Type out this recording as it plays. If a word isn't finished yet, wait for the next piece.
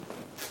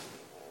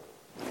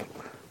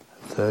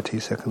30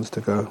 seconds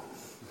to go.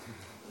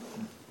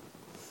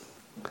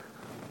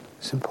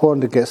 It's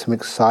important to get some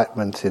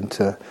excitement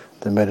into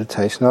the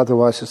meditation,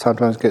 otherwise it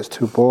sometimes gets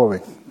too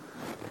boring.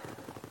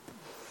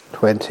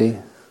 20,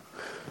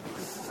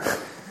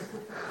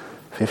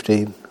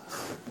 15,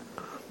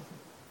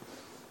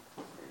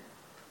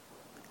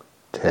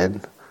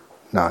 10,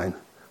 9,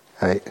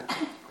 8,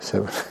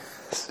 7,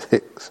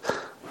 6,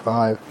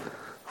 5,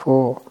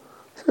 4,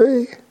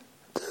 3,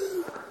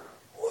 2,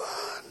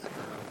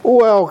 1.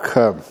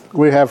 Welcome.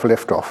 We have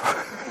liftoff.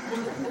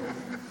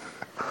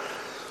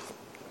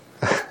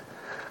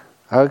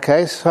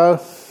 Okay, so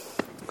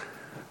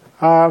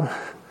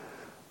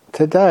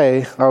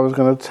today I was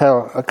going to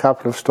tell a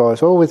couple of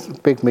stories, all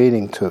with big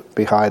meaning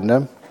behind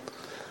them,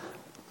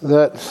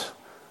 that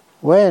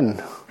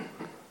when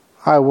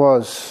I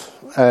was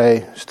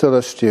still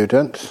a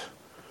student,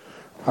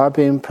 I've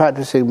been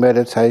practicing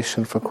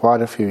meditation for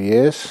quite a few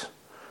years,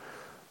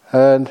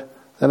 and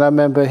then I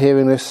remember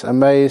hearing this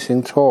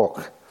amazing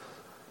talk,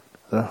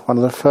 one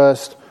of the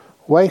first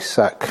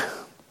Wesak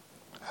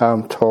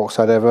talks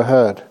I'd ever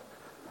heard.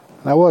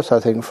 And that was, I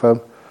think,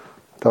 from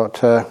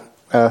Dr.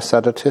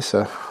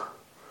 Saddhatissa.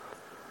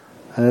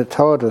 And it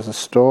told us a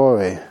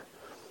story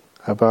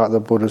about the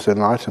Buddha's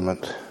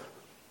enlightenment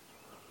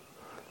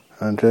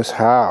and just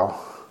how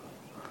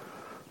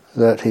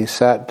that he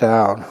sat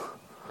down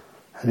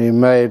and he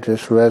made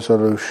this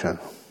resolution.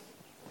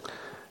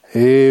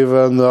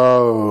 Even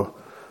though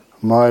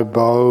my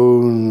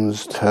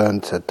bones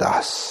turn to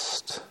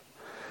dust,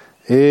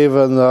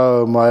 even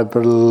though my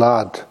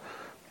blood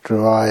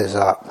dries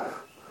up,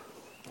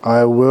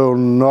 I will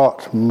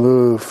not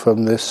move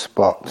from this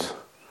spot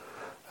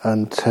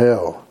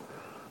until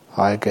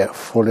I get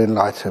full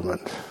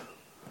enlightenment.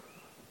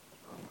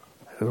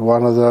 It's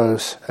one of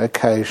those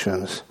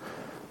occasions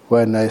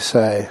when they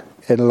say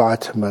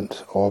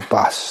enlightenment or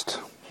bust.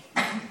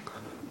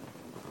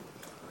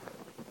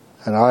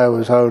 And I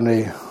was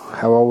only,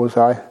 how old was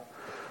I?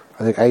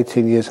 I think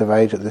 18 years of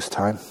age at this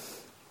time.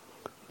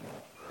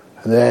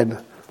 And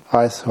then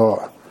I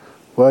thought,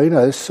 well,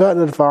 there's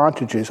certain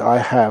advantages I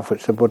have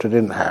which the Buddha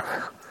didn't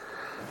have.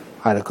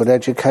 I had a good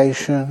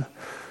education,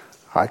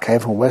 I came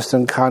from a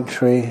Western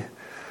country,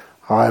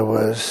 I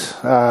was,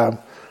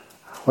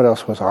 what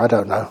else was I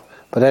don't know.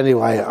 But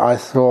anyway, I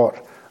thought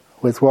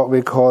with what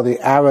we call the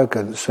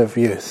arrogance of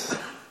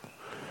youth,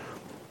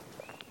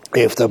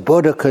 if the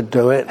Buddha could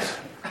do it,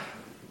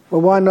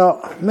 well, why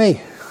not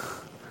me?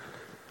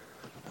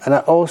 And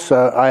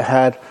I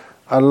had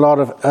a lot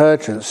of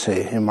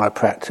urgency in my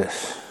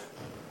practice.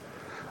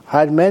 I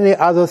had many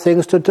other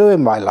things to do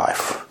in my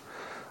life.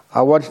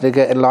 I wanted to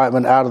get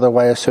enlightenment out of the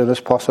way as soon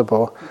as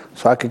possible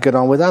so I could get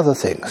on with other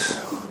things.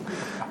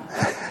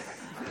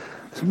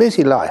 It's a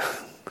busy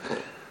life.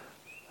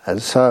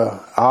 And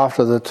so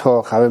after the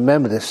talk, I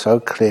remember this so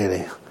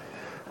clearly.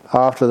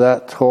 After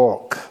that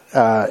talk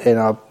in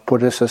our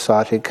Buddhist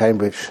Society in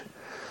Cambridge,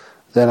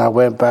 then I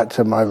went back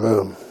to my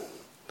room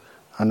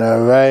and I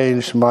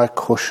arranged my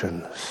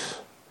cushions.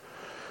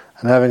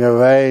 And having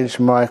arranged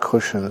my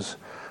cushions,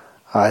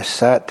 I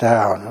sat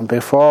down, and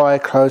before I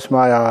closed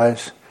my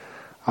eyes,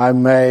 I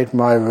made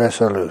my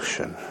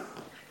resolution.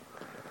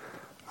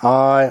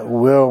 I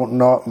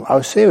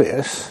was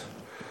serious,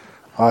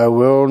 I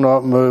will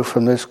not move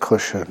from this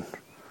cushion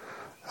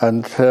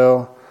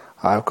until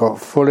I've got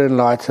full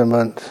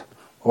enlightenment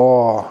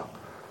or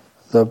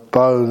the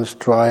bones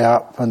dry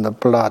up and the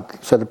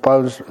blood, so the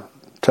bones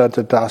turn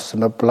to dust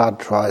and the blood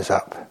dries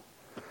up.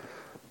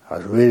 I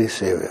was really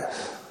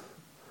serious.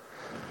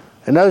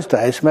 In those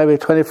days, maybe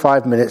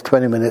 25 minutes,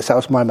 20 minutes, that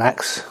was my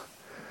max.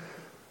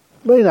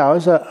 But I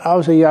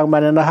was a young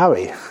man in a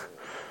hurry.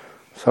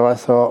 So I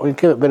thought, we'd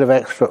give it a bit of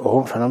extra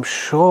oomph, and I'm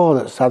sure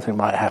that something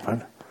might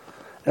happen.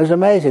 It was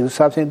amazing,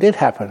 something did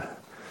happen.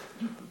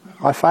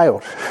 I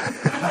failed.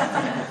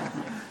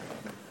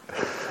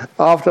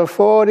 After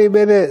 40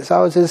 minutes,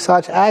 I was in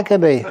such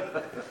agony.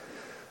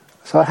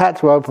 So I had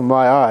to open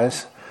my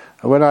eyes,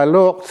 and when I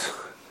looked,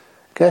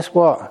 guess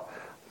what?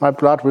 My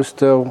blood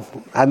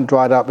hadn't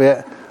dried up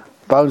yet.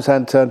 Bones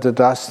hadn't turned to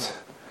dust,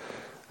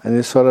 and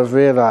you sort of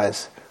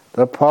realize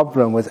the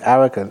problem with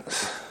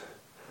arrogance,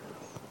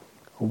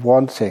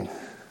 wanting.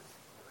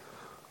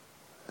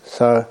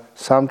 So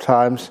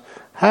sometimes,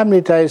 how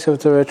many days of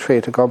the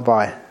retreat have gone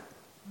by?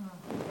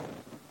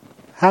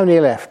 How many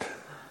are left?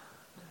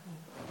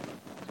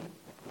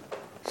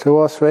 2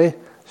 or 3?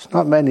 It's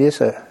not many, is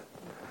it?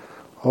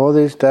 All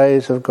these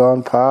days have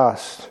gone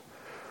past.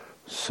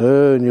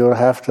 Soon you'll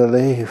have to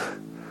leave.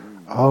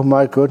 Oh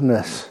my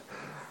goodness.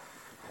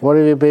 What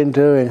have you been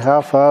doing?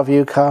 How far have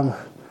you come?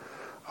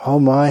 Oh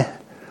my.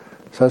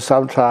 So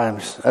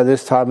sometimes, at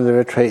this time of the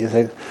retreat, you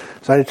think,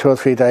 it's only 2 or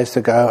 3 days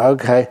to go.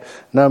 Okay,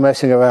 no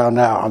messing around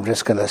now. I'm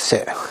just going to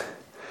sit.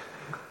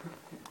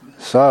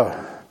 So,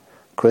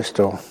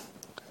 Crystal,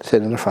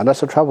 sit in the front.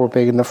 That's the trouble with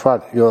being in the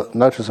front. You're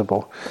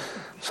noticeable.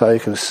 So you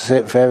can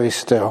sit very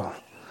still.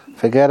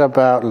 Forget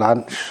about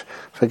lunch.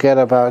 Forget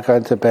about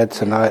going to bed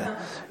tonight.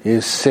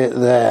 You sit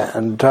there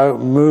and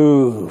don't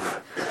move.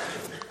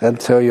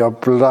 until your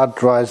blood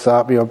dries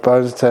up, your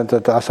bones turn to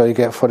dust, so you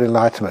get full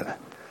enlightenment.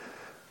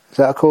 Is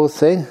that a cool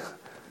thing?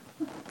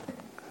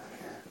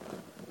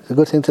 It's a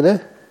good thing to do?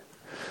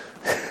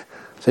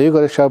 So you've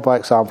got to show by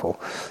example.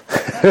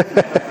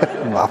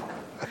 Well.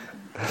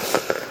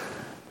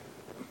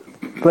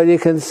 But you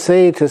can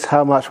see just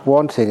how much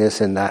wanting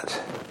is in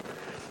that.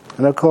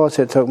 And of course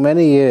it took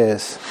many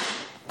years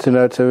to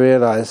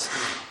realize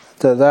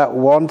that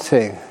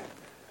wanting,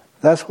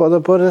 that's what the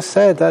Buddha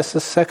said, that's the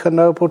second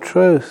noble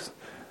truth.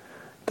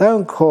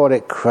 Don't call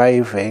it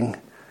craving,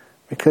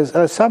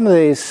 because some of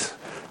these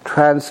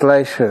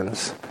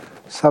translations,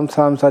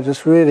 sometimes I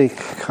just really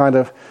kind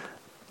of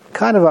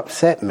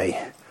upset me,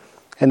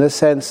 in the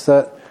sense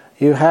that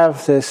you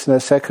have this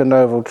second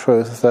noble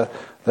truth, that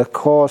the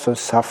cause of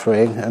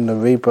suffering and the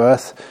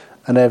rebirth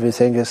and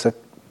everything is the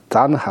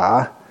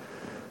tanha,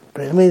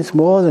 but it means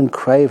more than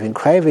craving.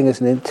 Craving is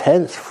an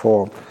intense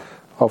form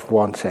of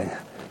wanting.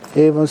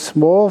 Even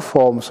small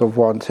forms of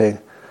wanting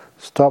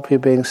stop you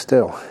being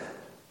still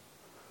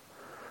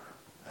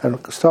and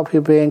stop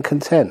you being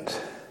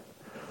content.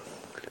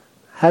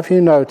 Have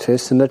you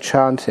noticed in the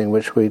chanting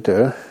which we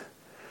do,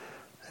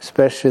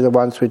 especially the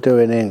ones we do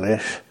in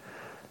English,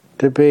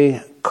 to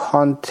be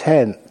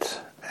content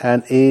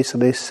and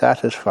easily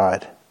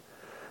satisfied,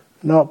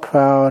 not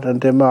proud and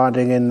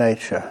demanding in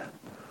nature?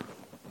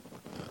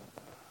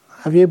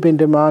 Have you been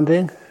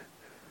demanding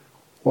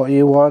what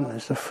you want?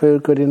 Is the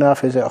food good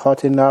enough? Is it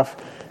hot enough?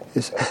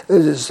 Is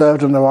it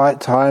served on the right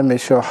time?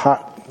 Is your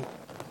hut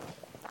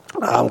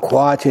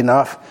quiet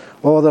enough?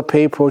 All the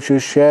people you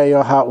share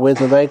your hut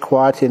with, are they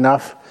quiet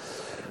enough?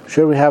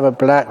 Should we have a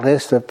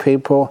blacklist of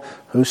people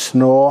who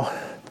snore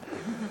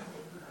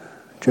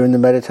during the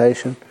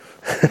meditation?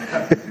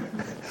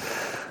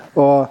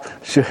 Or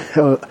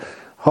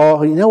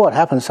you know what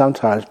happens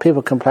sometimes?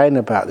 People complain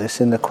about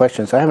this in the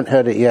questions. I haven't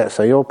heard it yet,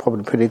 so you're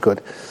probably pretty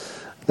good.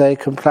 They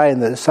complain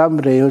that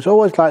somebody who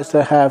always likes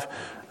to have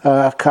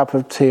a cup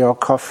of tea or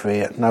coffee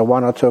at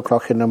 1 or 2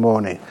 o'clock in the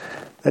morning,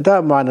 they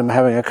don't mind them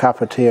having a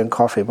cup of tea and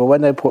coffee, but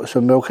when they put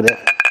some milk in it,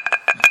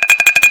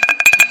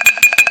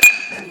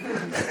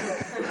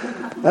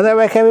 and they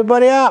wake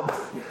everybody up.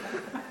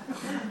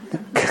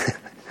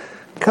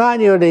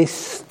 Can't you at least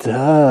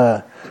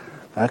stir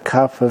a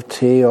cup of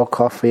tea or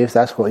coffee, if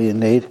that's what you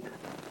need,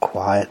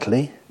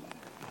 quietly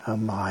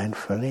and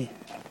mindfully?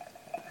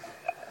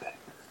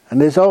 And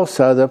there's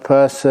also the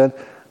person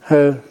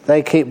who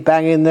they keep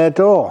banging their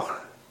door.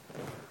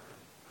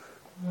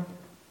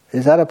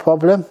 Is that a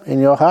problem in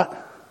your hut?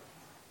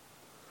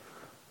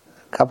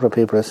 A couple of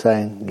people are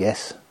saying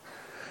yes.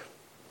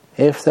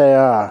 If they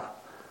are,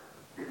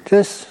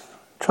 just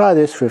try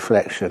this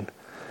reflection.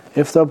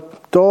 If the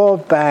door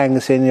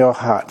bangs in your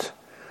hut,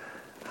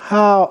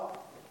 how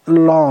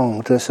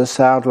long does the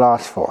sound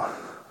last for?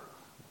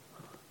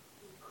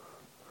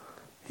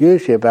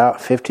 Usually about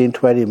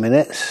 15-20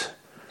 minutes.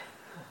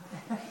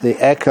 The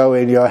echo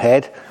in your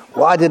head.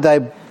 Why did they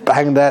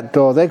bang that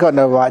door? They got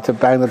no right to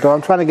bang the door.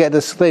 I'm trying to get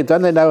to sleep.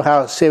 Don't they know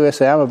how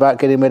serious I am about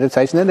getting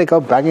meditation? Then they go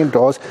banging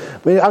doors.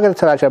 I'm going to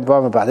tell Ajahn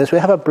Brahm about this. We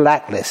have a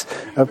blacklist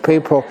of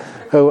people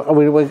who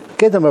we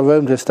give them a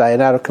room to stay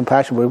in out of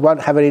compassion, but we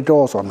won't have any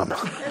doors on them.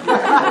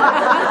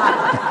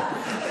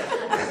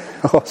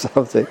 Or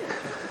something.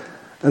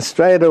 And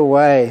straight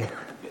away,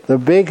 the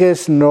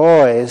biggest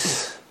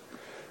noise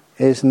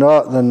is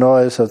not the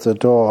noise of the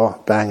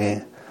door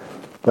banging,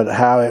 but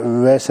how it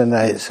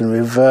resonates and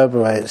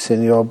reverberates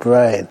in your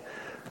brain,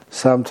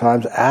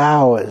 sometimes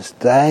hours,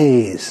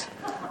 days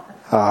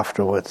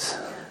afterwards.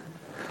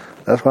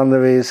 That's one of the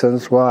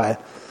reasons why.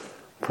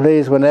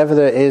 Please, whenever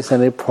there is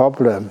any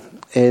problem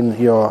in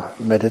your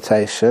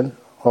meditation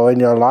or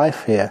in your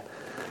life here,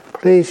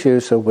 please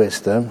use the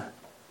wisdom.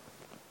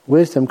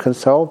 Wisdom can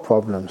solve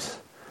problems.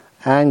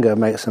 Anger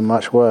makes them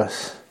much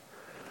worse.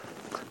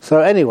 So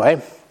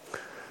anyway,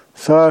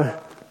 so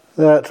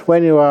that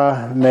when you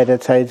are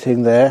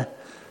meditating there,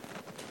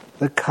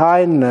 the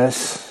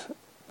kindness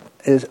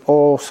is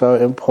also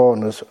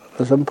important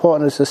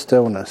as the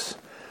stillness.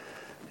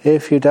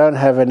 If you don't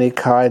have any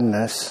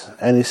kindness,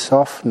 any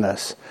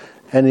softness,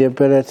 any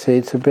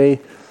ability to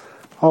be,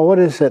 what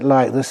is it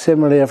like? The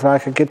simile of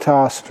like a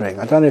guitar string.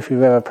 I don't know if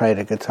you've ever played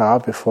a guitar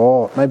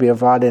before, maybe a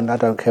violin, I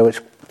don't care which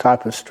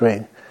type of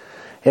string.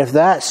 If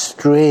that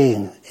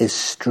string is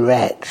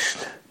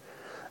stretched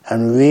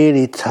and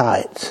really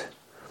tight,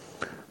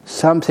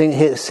 something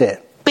hits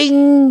it,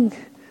 bing,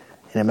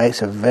 and it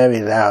makes a very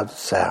loud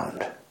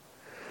sound.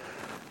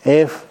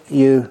 If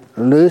you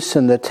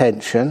loosen the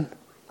tension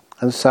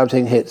and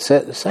something hits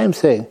it, the same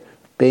thing,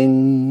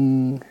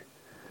 bing,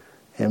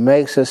 it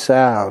makes a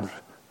sound,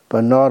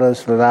 but not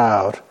as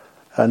loud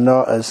and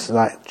not as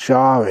like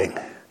jarring.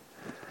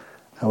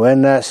 And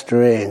when that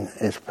string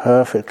is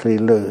perfectly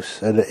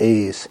loose and at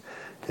ease,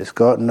 it's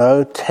got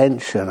no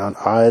tension on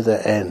either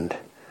end,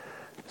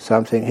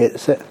 something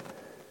hits it,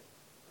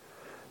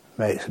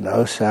 makes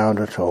no sound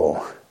at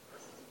all.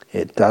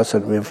 It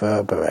doesn't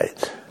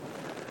reverberate.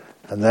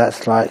 And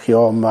that's like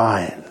your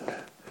mind.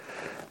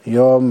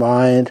 Your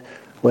mind,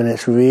 when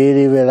it's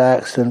really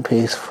relaxed and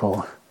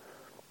peaceful,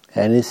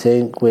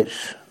 anything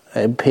which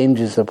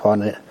impinges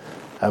upon it,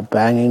 a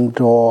banging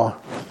door,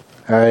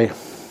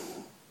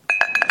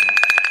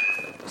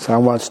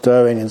 someone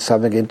stirring in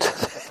something into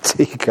their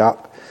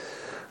teacup,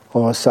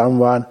 or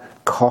someone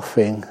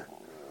coughing,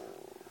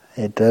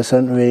 it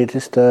doesn't really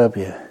disturb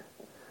you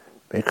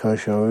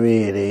because you're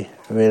really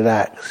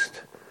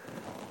relaxed,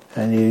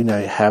 and you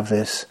have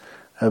this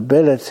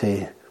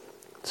ability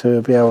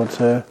to be able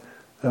to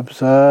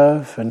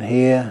observe and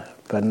hear,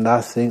 but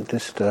nothing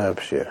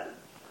disturbs you.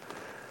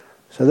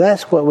 So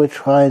that's what we're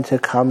trying to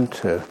come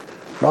to.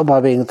 Not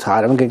by being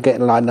tired, I'm going to get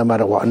in line no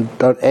matter what, and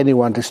don't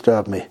anyone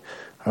disturb me.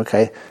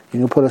 Okay? You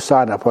can put a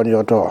sign up on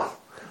your door,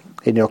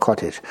 in your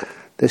cottage.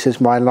 This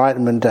is my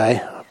enlightenment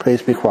day,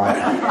 please be quiet.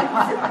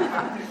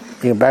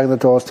 You can bang the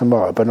doors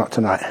tomorrow, but not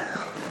tonight.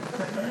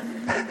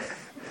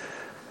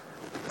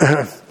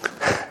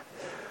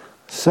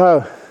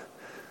 So,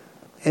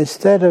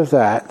 instead of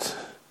that,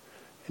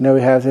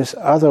 we have this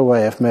other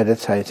way of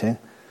meditating,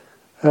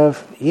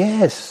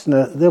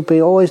 there'll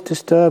be always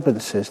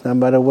disturbances no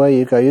matter where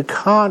you go. You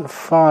can't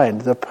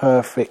find the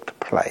perfect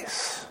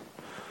place.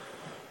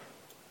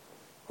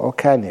 Or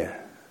can you?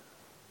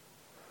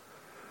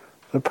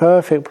 The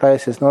perfect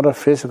place is not a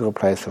physical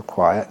place of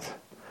quiet.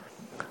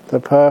 The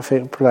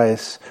perfect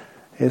place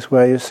is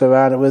where you're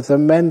surrounded with the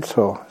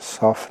mental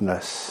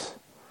softness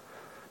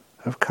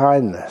of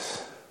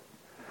kindness.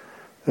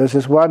 There's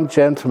this one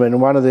gentleman in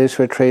one of these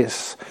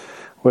retreats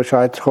which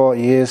I taught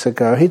years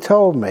ago. He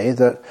told me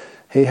that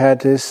he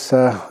had this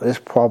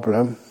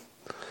problem,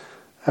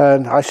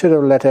 and I should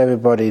have let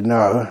everybody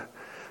know.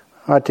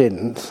 I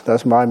didn't.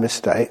 That's my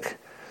mistake.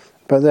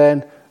 But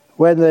then,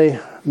 when the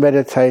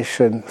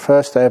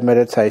first day of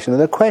meditation,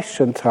 the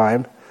question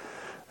time,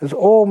 there's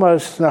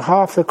almost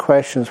half the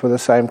questions were the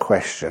same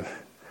question.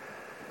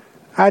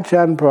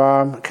 Ajahn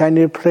Brahm, can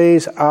you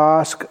please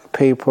ask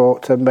people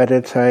to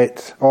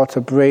meditate or to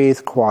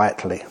breathe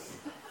quietly?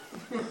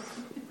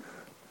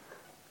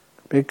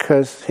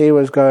 Because he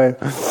was going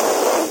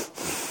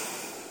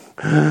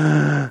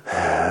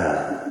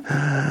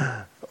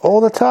all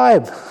the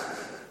time.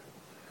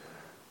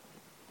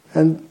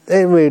 And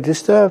it really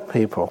disturbed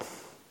people.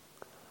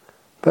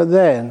 But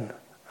then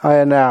I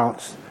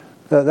announced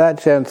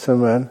that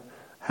gentleman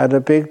had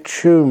a big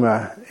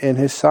tumour in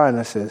his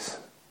sinuses.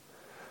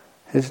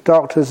 His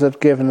doctors had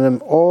given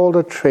him all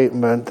the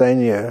treatment they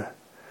knew.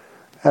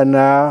 And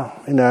now,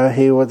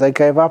 they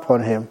gave up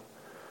on him.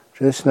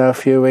 Just a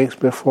few weeks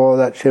before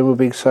that tumour would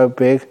be so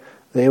big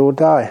that he will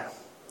die.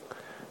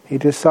 He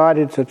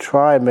decided to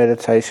try a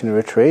meditation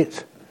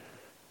retreat,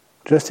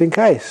 just in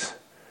case.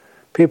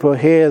 People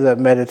hear that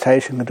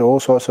meditation can do all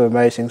sorts of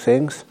amazing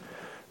things,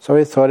 so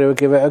he thought he would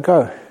give it a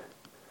go.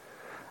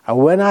 And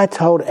when I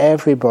told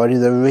everybody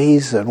the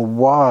reason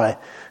why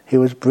he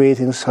was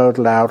breathing so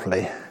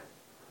loudly,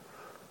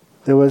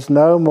 there was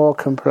no more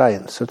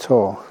complaints at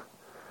all,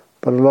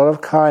 but a lot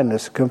of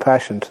kindness and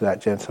compassion to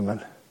that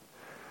gentleman.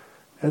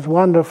 It's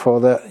wonderful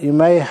that you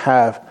may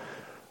have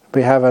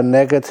a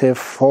negative,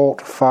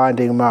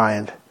 fault-finding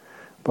mind,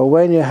 but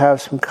when you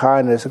have some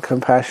kindness and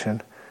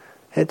compassion,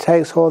 it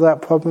takes all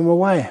that problem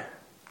away.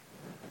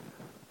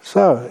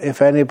 So,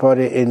 if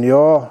anybody in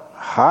your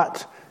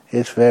hut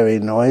is very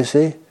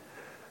noisy,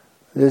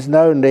 there's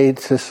no need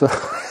to sort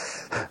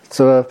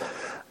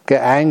of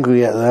get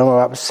angry at them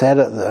or upset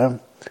at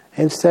them.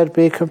 Instead,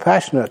 be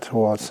compassionate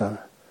towards them.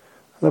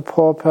 The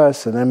poor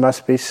person, they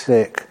must be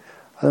sick.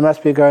 They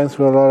must be going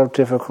through a lot of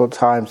difficult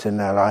times in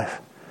their life.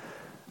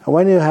 And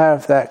when you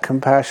have that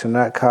compassion,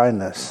 that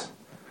kindness,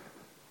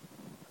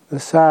 the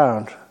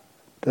sound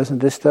doesn't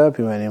disturb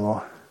you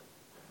anymore.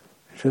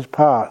 It's just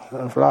part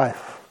of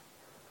life.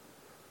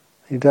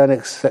 You don't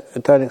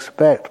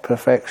expect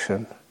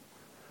perfection.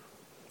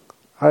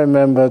 I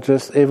remember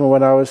just even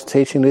when I was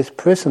teaching these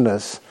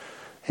prisoners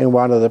in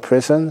one of the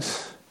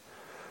prisons,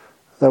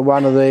 they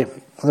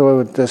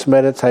were just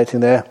meditating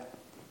there,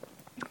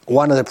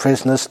 one of the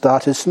prisoners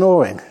started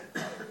snoring.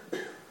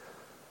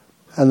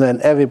 And then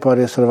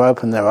everybody sort of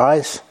opened their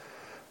eyes,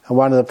 and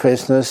one of the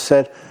prisoners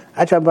said,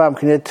 Ajahn Brahm,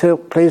 can you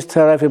please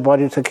tell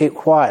everybody to keep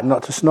quiet,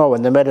 not to snore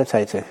when they're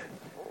meditating?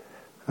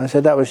 And I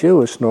said, that was you who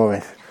was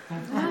snoring.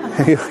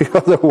 You're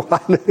the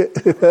one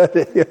who heard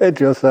it, you heard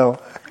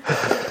yourself.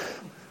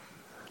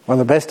 One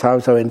of the best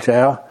times I was in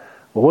jail,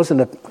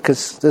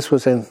 because this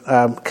was in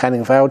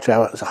Canning Vale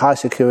jail, it was a high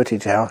security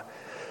jail,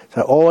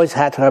 so I always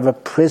had to have a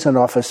prison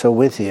officer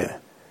with you,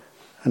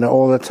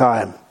 all the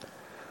time.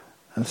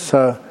 And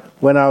so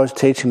when I was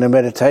teaching the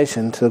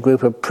meditation to a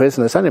group of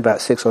prisoners, only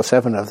about 6 or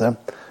 7 of them,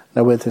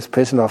 with this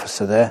prison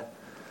officer there,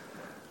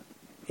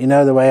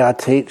 the way I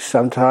teach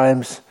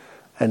sometimes,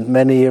 and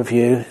many of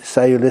you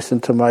say you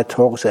listen to my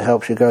talks, it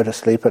helps you go to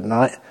sleep at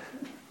night.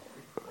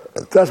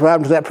 That's what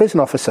happened to that prison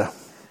officer.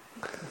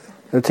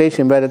 They were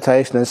teaching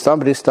meditation and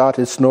somebody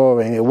started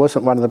snoring. It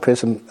wasn't one of the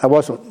prisoners,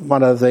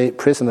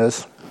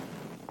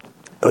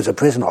 it was a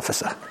prison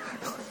officer.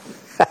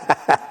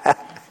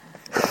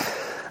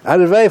 I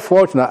was very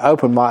fortunate I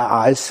opened my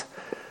eyes,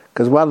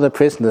 because one of the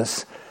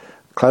prisoners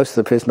close to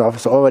the prison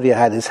officer already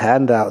had his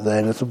hand out there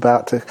and was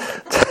about to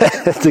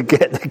to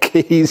get the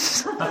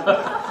keys.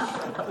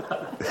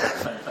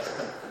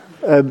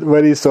 And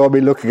when he saw me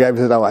looking at him,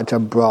 he said, "Oh, I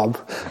jump Rob,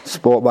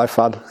 sport my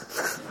fun."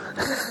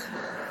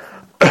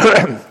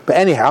 But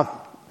anyhow,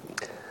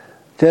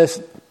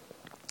 just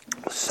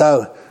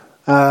so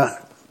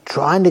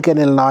trying to get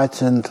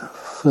enlightened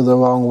through the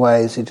wrong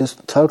ways is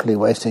just totally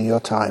wasting your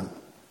time.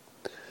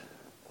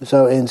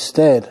 So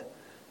instead,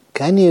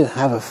 can you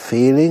have a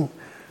feeling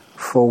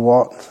for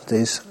what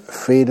these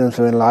freedoms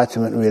of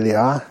enlightenment really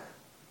are?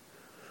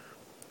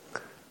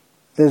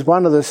 There's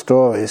one of the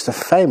stories, the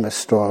famous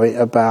story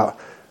about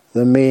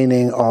the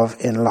meaning of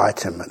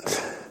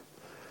enlightenment.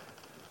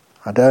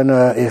 I don't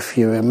know if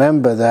you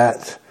remember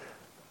that,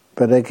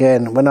 but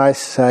again, when I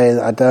say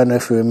that I don't know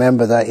if you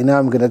remember that, you know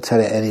I'm going to tell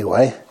it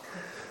anyway,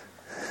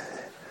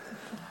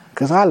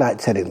 because I like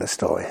telling the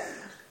story.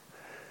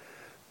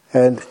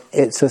 And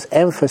it just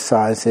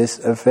emphasizes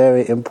a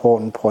very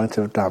important point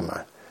of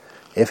Dhamma.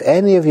 If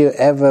any of you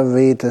ever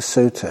read the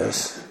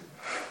suttas,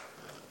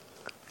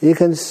 you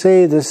can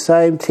see the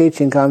same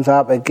teaching comes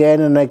up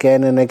again and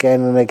again and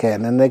again and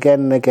again and again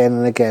and again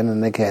and again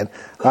and again,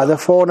 like the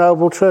Four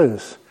Noble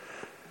Truths.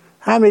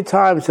 How many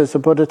times does the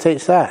Buddha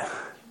teach that?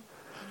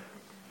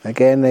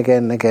 Again,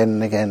 again,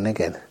 again, again,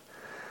 again.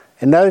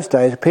 In those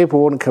days,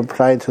 people wouldn't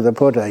complain to the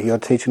Buddha, "You're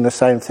teaching the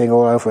same thing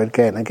all over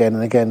again, again,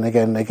 and again, and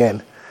again, and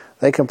again."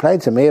 They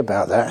complained to me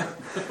about that.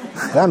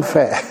 It's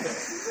unfair.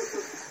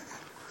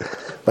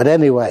 But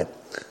anyway,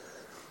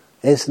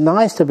 it's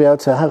nice to be able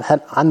to have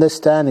an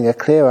understanding, a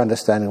clear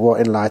understanding of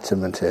what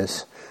enlightenment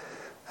is.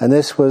 And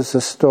this was the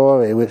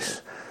story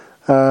which,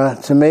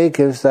 to me,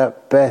 gives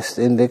that best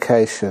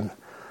indication.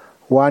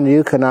 One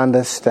you can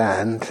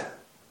understand,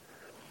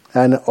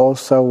 and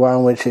also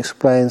one which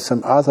explains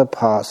some other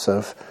parts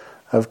of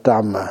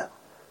Dhamma.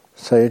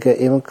 So you get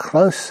even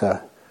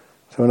closer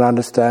to an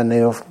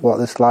understanding of what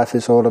this life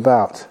is all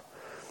about.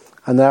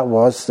 And that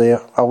was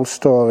the old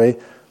story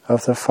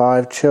of the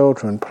 5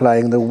 children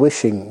playing the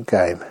wishing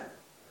game.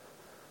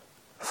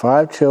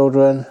 5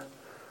 children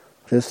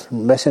just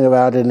messing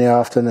around in the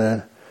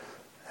afternoon,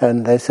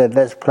 and they said,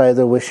 "Let's play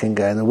the wishing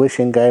game." The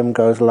wishing game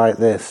goes like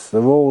this.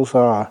 The rules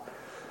are,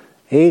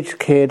 each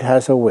kid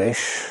has a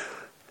wish,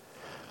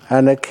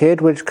 and the kid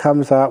which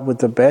comes up with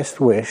the best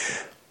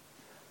wish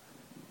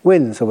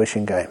wins the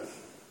wishing game.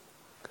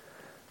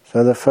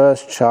 So the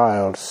first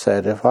child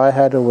said, "If I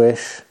had a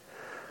wish,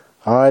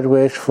 I'd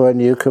wish for a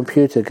new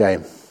computer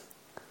game."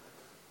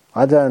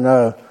 I don't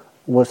know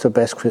what's the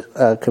best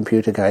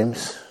computer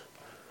games.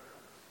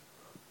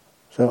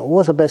 So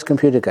what's the best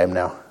computer game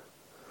now?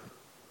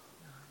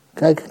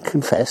 Can I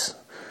confess?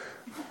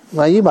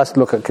 Well, you must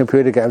look at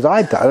computer games.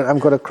 I don't. I haven't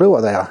got a clue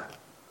what they are.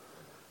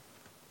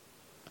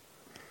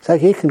 So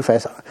you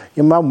confess.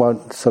 Your mum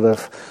won't sort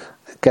of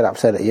get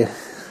upset at you.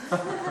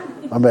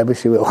 Or maybe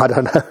she will. I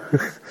don't know.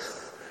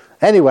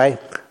 Anyway,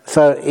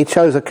 so he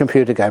chose a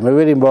computer game, a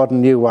really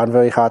modern new one,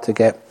 very hard to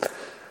get.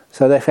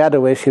 So if he had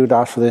a wish, he would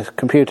ask for this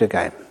computer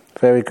game.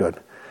 Very good.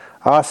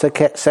 Ask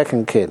the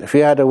second kid, "If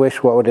you had a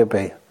wish, what would it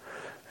be?"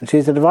 And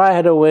she said, "If I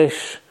had a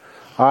wish,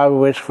 I would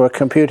wish for a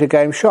computer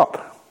game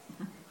shop.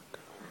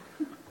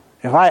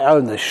 If I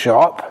owned the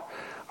shop,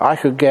 I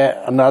could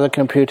get another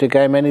computer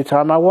game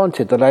anytime I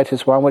wanted, the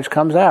latest one which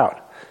comes out.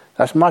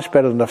 That's much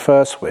better than the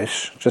first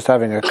wish, just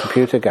having a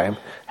computer game,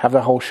 have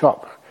the whole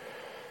shop."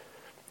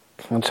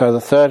 And so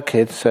the third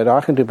kid said,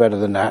 "I can do better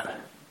than that."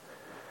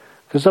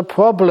 Because the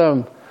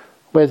problem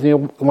with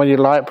when you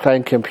like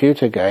playing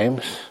computer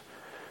games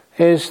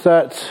is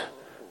that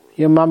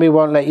your mummy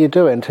won't let you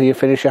do it until you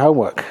finish your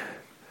homework.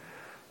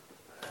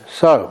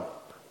 So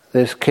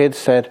this kid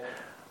said,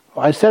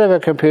 "Instead of a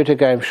computer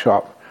game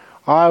shop,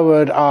 I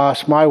would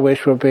ask, my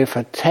wish would be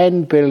for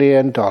 $10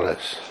 billion.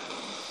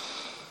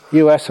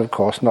 US, of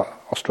course, not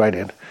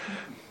Australian.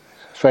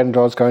 Australian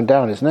dollar's going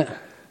down, isn't it?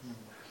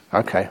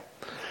 Okay.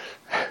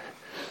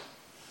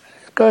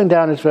 Going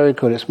down is very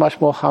good. It's much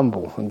more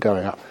humble than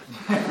going up.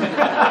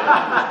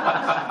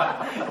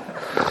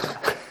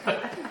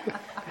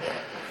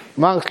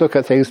 Monks look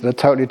at things in a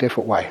totally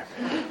different way.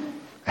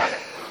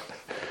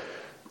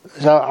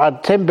 So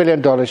 $10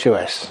 billion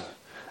US.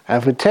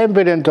 And for $10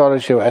 billion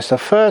US, the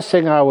first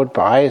thing I would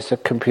buy is a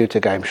computer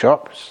game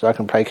shop, so I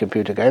can play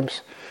computer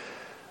games.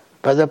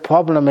 But the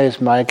problem is,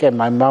 my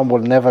mum will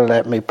never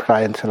let me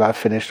play until I've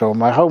finished all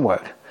my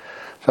homework.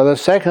 So the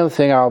second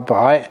thing I'll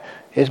buy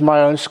is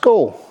my own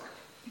school.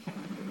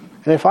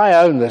 And if I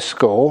own the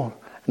school,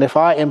 and if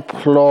I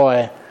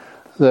employ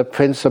the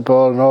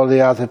principal and all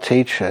the other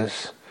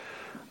teachers,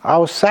 I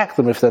will sack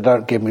them if they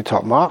don't give me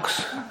top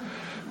marks.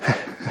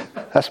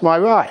 That's my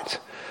right.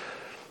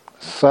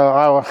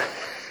 So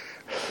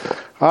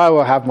I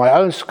will have my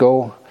own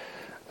school,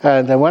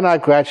 and then when I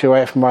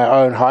graduate from my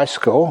own high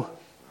school,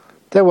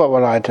 then what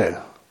will I do?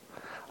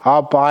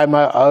 I'll buy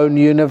my own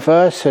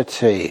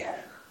university.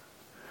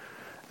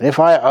 And if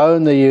I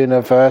own the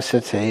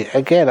university,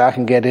 again, I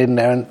can get in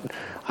there and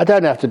I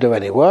don't have to do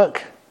any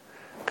work.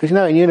 Because,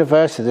 in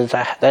universities,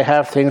 they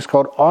have things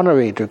called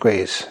honorary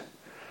degrees.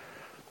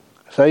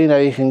 So,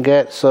 you can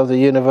get the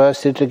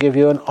university to give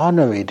you an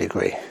honorary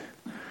degree.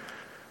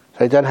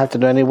 So you don't have to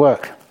do any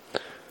work.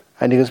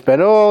 And you can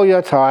spend all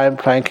your time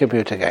playing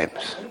computer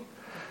games.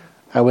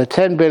 And with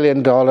 $10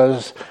 billion,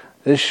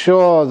 it's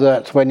sure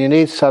that when you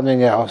need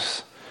something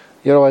else,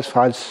 you always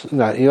find,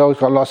 you always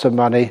got lots of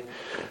money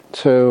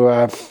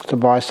to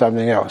buy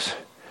something else.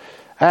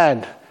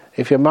 And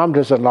if your mum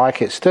doesn't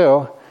like it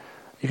still,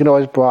 you can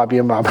always bribe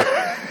your mum.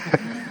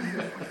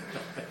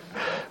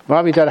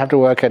 Mum, you don't have to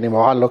work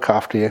anymore. I'll look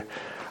after you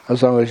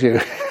as long as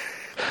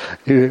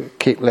you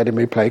keep letting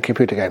me play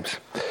computer games.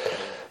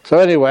 So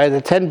anyway,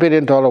 the $10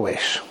 billion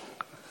wish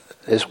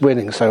is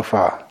winning so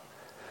far.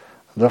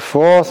 The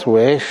fourth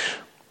wish,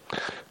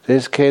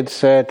 this kid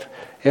said,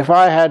 if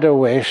I had a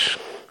wish,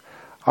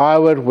 I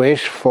would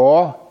wish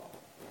for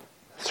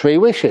 3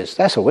 wishes.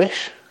 That's a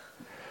wish.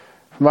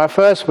 For my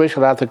first wish,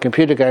 I'll have the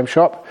computer game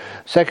shop.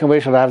 Second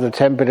wish, I'll have the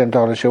 $10 billion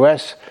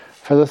US.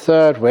 For the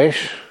third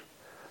wish,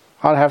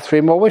 I'll have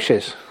 3 more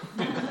wishes.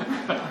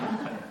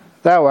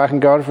 That way I can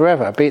go on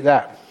forever. Beat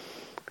that.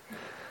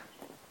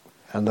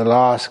 And the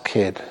last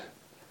kid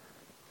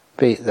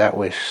beat that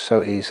wish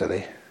so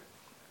easily.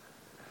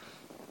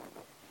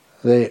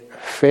 The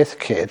 5th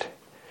kid,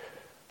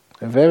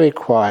 a very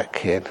quiet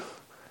kid,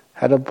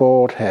 had a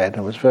bald head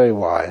and was very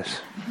wise.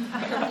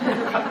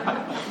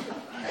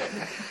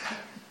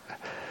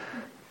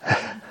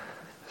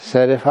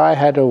 Said, if I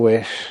had a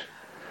wish,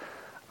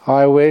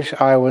 I wish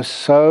I was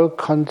so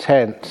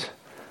content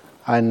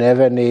I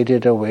never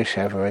needed a wish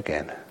ever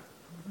again.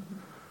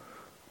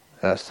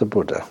 That's the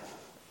Buddha.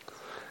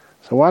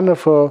 It's a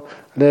wonderful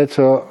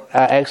little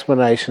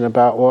explanation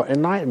about what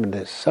enlightenment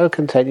is. So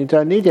content you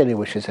don't need any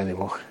wishes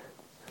anymore.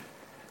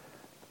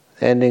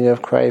 The ending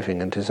of craving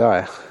and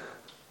desire.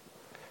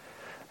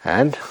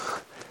 And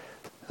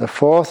the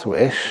 4th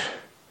wish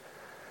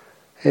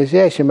is,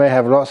 yes, you may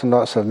have lots and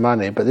lots of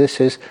money, but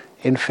this is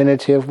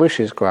infinity of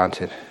wishes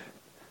granted.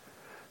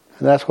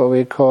 And that's what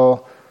we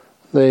call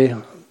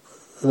the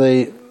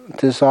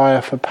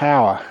desire for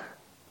power.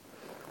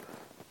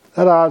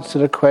 That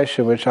answered a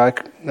question which I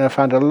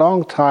found a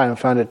long time,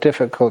 found it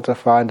difficult to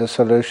find a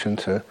solution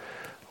to.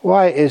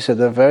 Why is it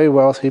that very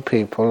wealthy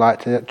people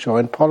like to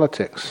join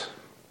politics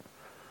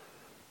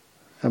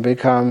and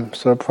become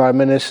sort of prime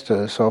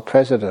ministers or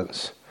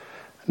presidents?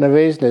 And the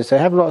reason is they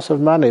have lots of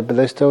money, but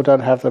they still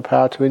don't have the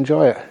power to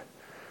enjoy it.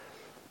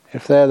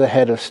 If they're the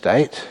head of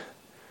state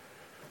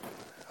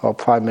or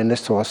prime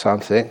minister or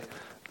something,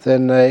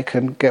 then they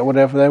can get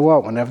whatever they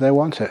want whenever they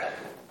want it.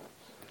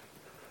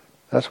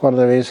 That's one of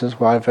the reasons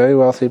why very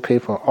wealthy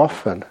people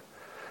often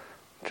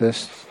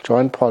just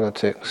join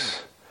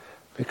politics,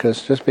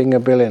 because just being a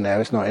billionaire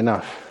is not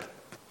enough.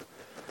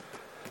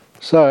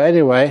 So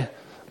anyway,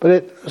 but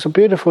it's a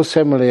beautiful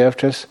simile of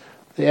just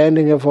the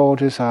ending of all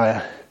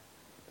desire.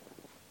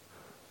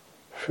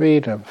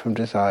 Freedom from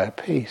desire,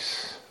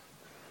 peace,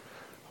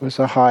 was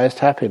the highest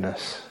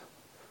happiness.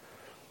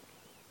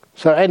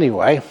 So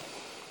anyway,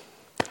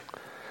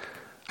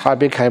 I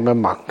became a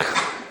monk.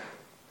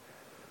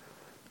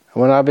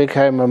 And when I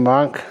became a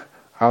monk,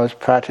 I was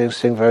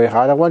practicing very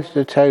hard. I wanted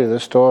to tell you the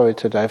story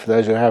today, for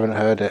those who haven't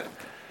heard it.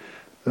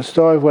 The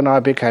story of when I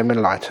became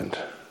enlightened.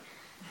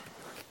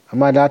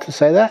 Am I allowed to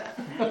say that?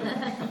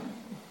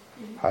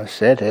 I've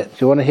said it. Do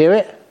you want to hear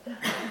it?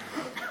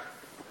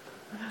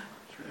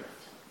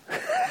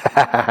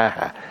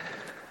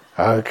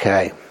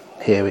 Okay,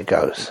 here it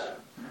goes.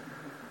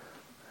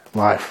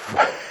 You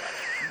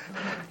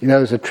know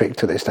there's a trick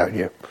to this, don't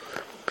you?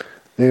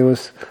 It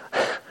was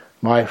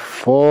my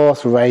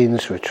 4th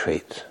rains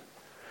retreat.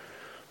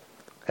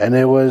 And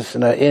it was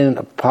in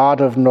a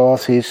part of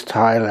northeast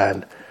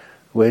Thailand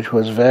which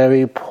was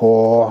very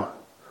poor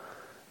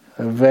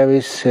and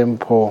very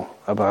simple.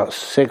 About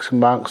 6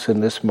 monks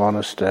in this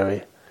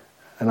monastery,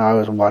 and I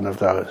was one of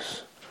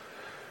those.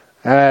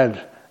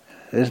 And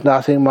there's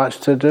nothing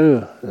much to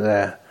do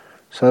there.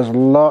 So there's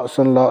lots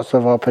and lots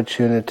of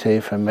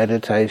opportunity for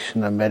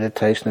meditation and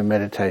meditation and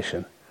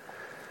meditation.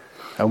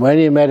 And when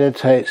you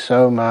meditate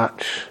so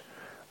much,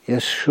 you're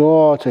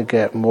sure to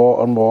get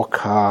more and more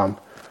calm,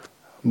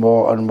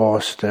 more and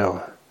more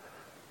still,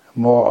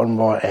 more and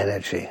more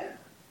energy.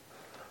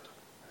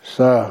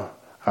 So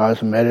I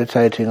was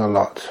meditating a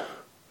lot.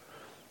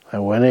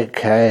 And when it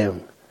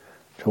came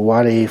to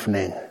one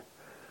evening,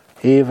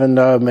 even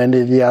though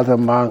many of the other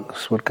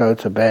monks would go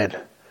to bed,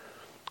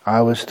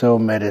 I was still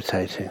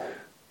meditating.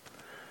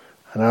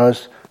 And I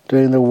was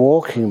doing the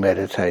walking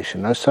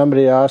meditation. Now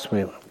somebody asked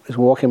me, is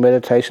walking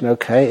meditation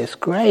okay? It's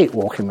great,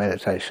 walking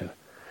meditation.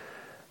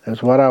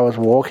 That's what I was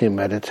walking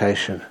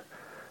meditation.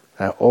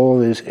 Now all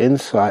these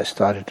insights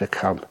started to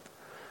come.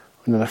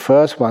 When the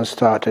first ones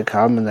start to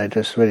come and they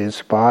just really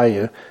inspire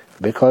you,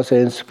 because they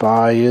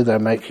inspire you, they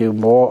make you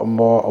more and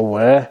more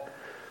aware,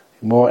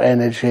 more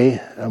energy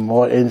and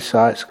more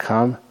insights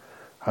come.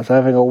 I was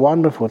having a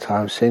wonderful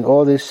time seeing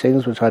all these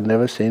things which I'd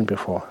never seen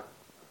before.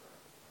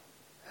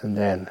 And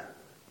then,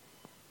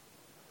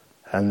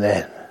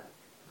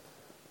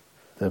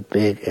 the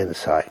big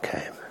insight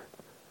came.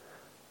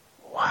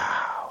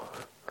 Wow.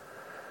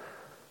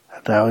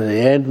 And that was the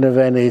end of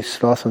any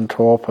sloth and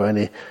torpor,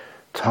 any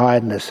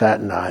tiredness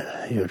that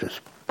night. You were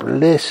just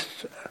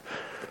blissed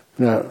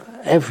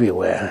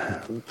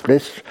everywhere.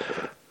 Bliss.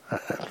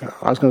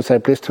 I was going to say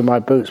bliss to my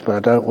boots, but I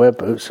don't wear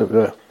boots,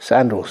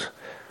 sandals.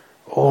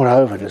 All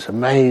over, this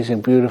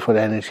amazing, beautiful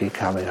energy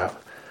coming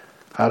up.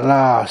 At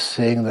last,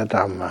 seeing the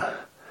Dhamma.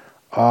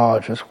 Oh,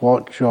 just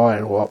what joy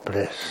and what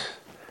bliss.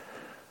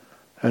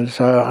 And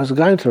so I was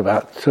going to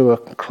about 2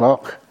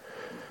 o'clock,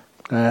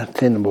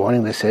 in the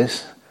morning this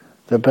is.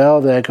 The bell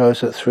there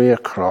goes at 3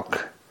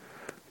 o'clock,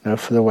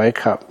 for the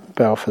wake-up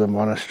bell for the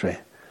monastery.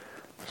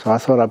 So I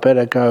thought I'd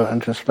better go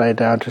and just lay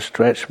down to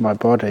stretch my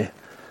body.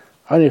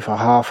 Only for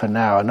half an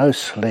hour, no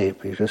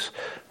sleep, just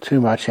too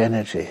much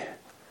energy.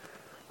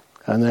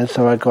 And then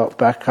so I got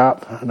back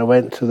up and I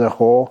went to the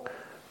hall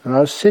and I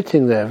was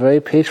sitting there very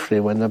peacefully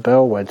when the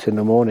bell went in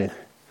the morning.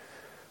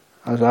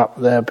 I was up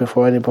there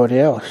before anybody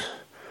else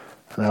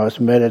and I was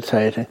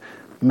meditating.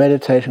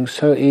 Meditating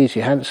so easy,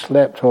 hadn't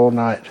slept all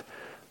night,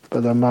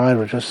 but the mind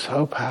was just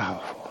so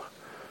powerful,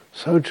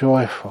 so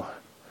joyful.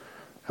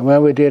 And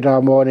when we did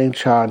our morning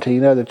chanting,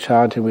 the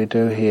chanting we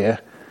do here,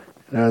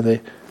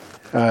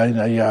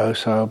 Yo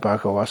So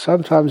Bhagawa.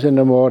 Sometimes in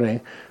the morning,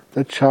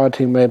 the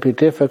chanting may be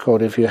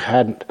difficult if you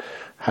hadn't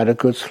had a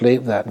good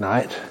sleep that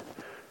night.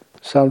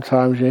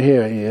 Sometimes you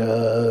hear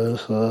Yo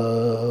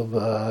So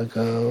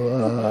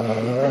Bhagawa.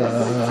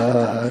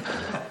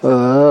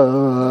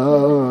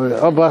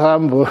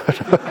 Abham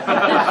Buddha.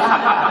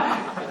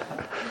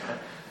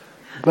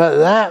 But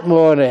that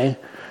morning,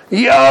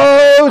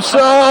 Yo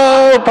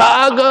So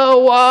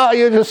Bhagawa,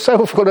 you're just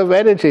so full of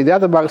energy. The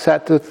other monks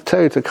had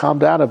to calm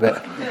down a bit.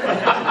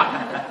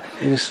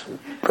 You just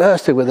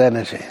bursted with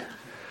energy.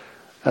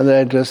 And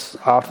then just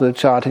after the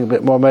chanting, a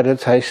bit more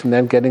meditation,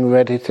 then getting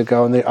ready to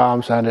go on the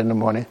alms round in the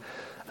morning.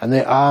 And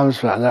the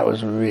alms round, that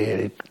was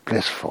really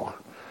blissful.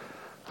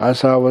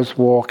 As I was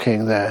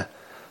walking there,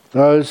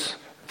 those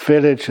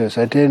villagers,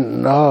 they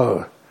didn't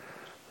know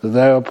that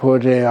they were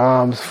putting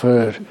alms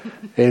food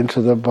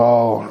into the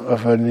bowl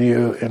of a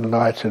new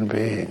enlightened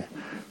being.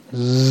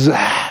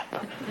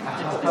 Zap!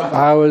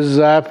 I was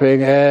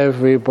zapping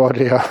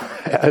everybody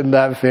in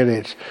that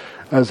village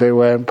as they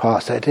went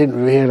past. They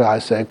didn't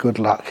realise their good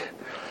luck.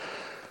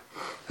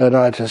 And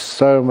I just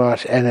so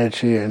much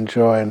energy and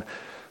joy. And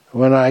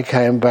when I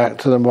came back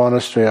to the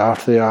monastery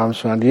after the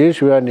alms round,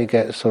 usually we only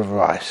get sort of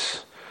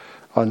rice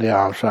on the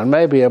alms round,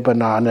 maybe a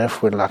banana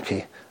if we're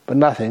lucky, but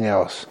nothing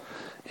else.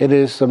 It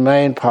is the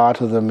main part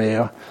of the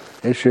meal.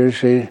 It's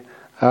usually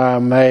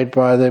made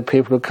by the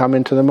people who come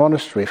into the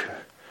monastery.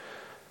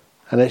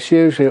 And it's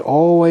usually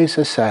always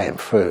the same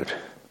food.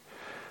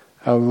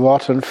 A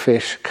rotten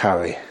fish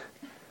curry.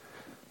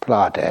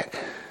 Pladek.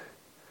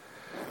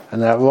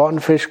 And that rotten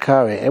fish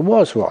curry, it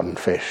was rotten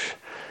fish.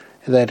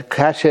 They'd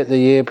catch it the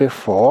year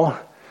before,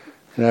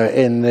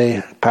 in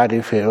the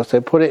paddy fields. They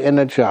put it in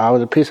a jar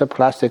with a piece of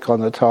plastic on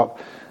the top,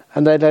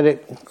 and they let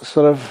it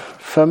sort of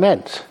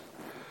ferment.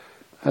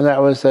 And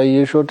that was their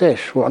usual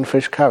dish, rotten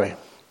fish curry,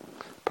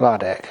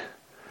 Pladek.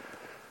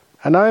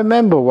 And I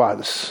remember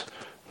once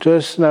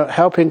just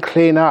helping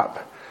clean up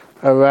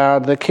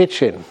around the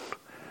kitchen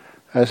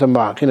as a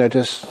monk,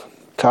 just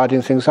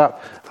tidying things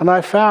up. And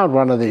I found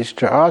one of these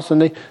jars,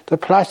 and the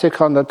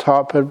plastic on the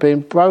top had been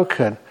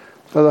broken.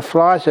 So the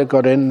flies had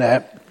got in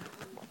there,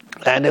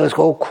 and it was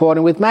all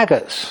crawling with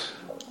maggots.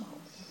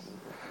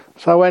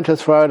 So I went to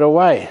throw it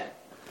away.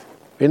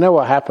 You know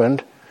what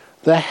happened?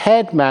 The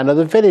head man of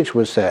the village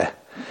was there.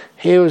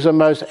 He was the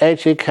most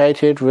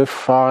educated,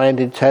 refined,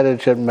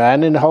 intelligent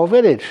man in the whole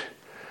village.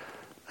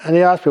 And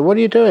he asked me, "What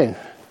are you doing?"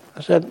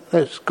 I said,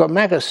 "It's got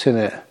maggots in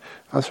it.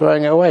 I'm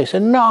throwing it away." He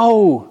said,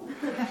 "No,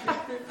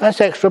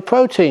 that's extra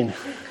protein."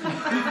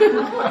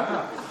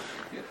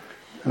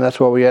 And that's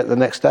what we ate the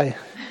next day.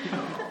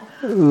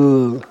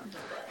 Ooh.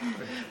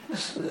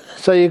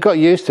 So you got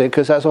used to it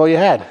because that's all you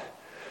had.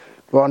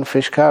 Rotten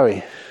fish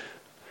curry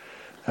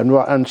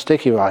and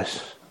sticky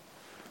rice.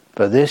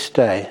 But this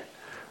day,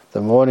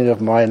 the morning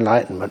of my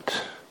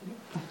enlightenment,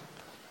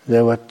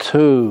 there were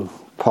 2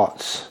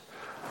 pots.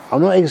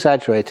 I'm not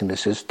exaggerating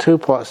this, there's 2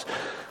 pots.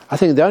 I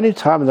think the only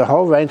time in the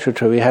whole Rain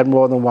Retreat we had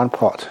more than 1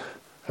 pot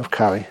of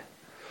curry.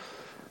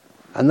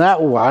 And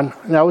that one,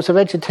 I was a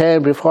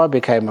vegetarian before I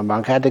became a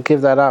monk. I had to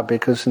give that up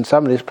because in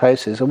some of these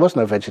places there was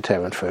no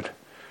vegetarian food.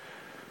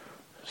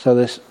 So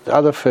this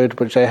other food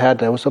which they had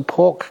there was a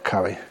pork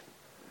curry.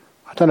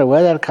 I don't know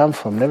where that had come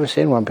from, never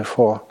seen one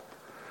before.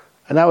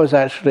 And that was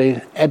actually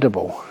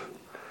edible.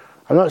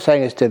 I'm not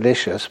saying it's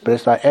delicious, but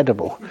it's like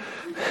edible.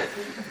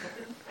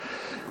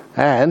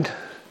 And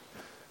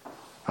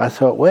I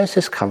thought, where's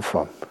this come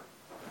from?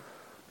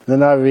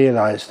 Then I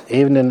realized,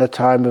 even in the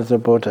time of the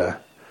Buddha,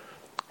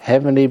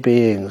 heavenly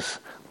beings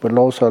would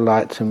also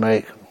like to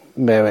make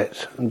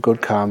merit and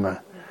good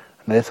karma.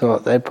 And they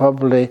thought they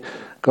probably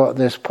got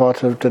this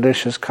pot of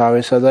delicious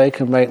curry so they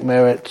can make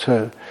merit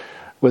too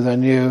with a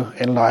new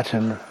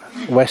enlightened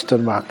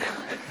Western monk.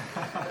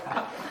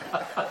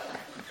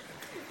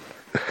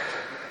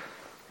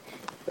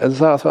 And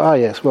so I thought,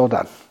 yes, well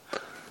done.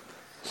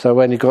 So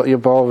when you got your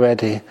bowl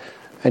ready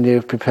and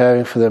you're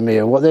preparing for the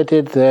meal, what they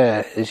did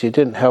there is you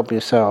didn't help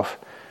yourself.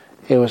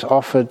 it was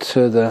offered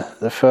to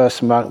the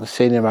first monk, the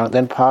senior monk,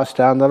 then passed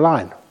down the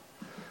line.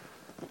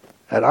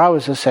 And I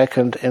was the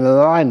second in the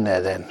line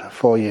there then,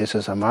 4 years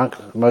as a monk,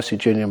 mostly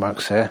junior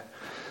monks there.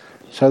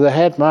 So the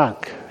head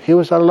monk, he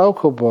was a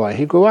local boy.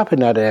 He grew up in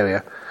that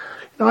area.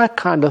 You know, I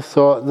kind of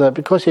thought that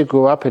because he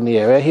grew up in the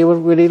area, he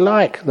would really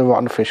like the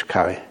rotten fish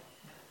curry.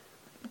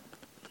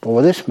 But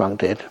what this monk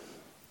did,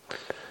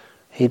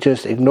 he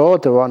just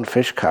ignored the rotten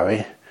fish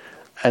curry,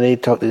 and he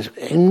took these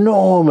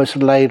enormous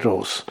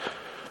ladles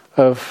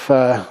of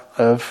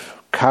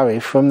curry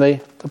from the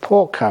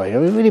pork curry. I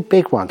mean, really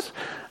big ones.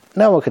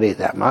 No one could eat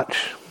that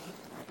much.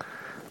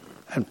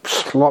 And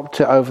slopped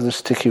it over the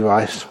sticky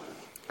rice.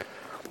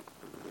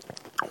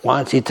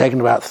 Once he'd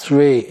taken about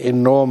 3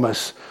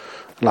 enormous,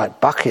 like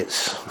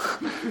buckets.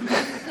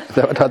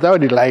 They're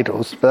only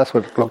ladles, but that's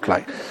what it looked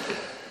like.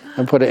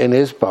 And put it in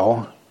his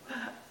bowl.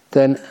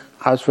 Then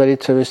I was ready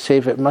to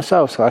receive it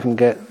myself, so I can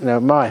get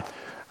my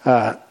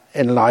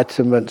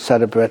enlightenment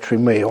celebratory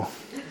meal.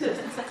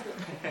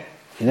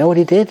 You know what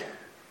he did?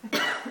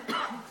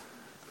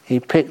 He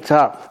picked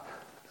up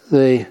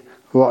the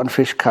rotten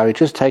fish curry,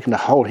 just taken a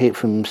whole heap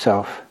from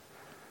himself,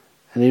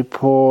 and he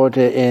poured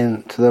it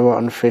into the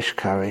rotten fish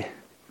curry.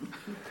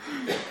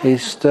 He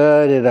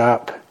stirred it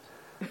up,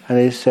 and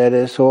he said,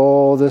 "It's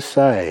all the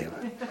same.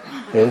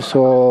 It's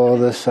all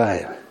the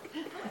same."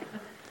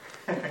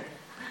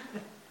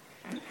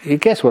 You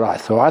guess what I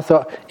thought? I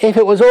thought, if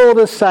it was all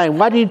the same,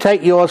 why didn't you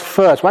take yours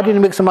first? Why didn't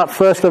you mix them up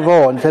first of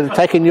all, instead of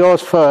taking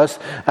yours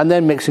first and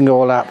then mixing it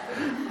all up?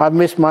 I've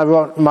missed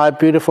my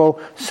beautiful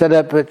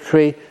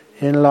celebratory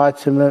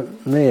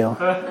enlightenment meal.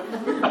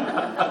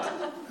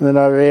 And then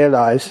I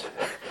realised,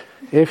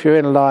 if you're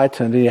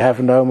enlightened and you have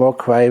no more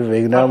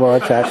craving, no more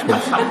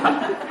attachments,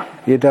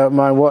 you don't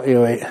mind what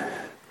you eat.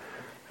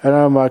 And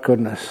oh my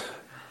goodness,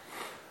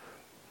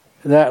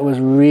 that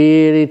was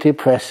really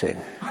depressing.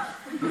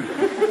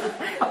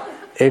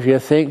 If you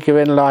think you're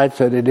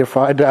enlightened and you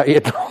find out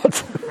you're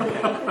not.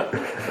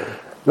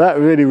 That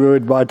really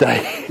ruined my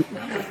day.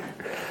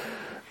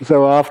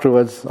 So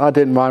afterwards, I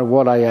didn't mind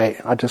what I ate.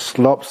 I just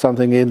slopped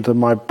something into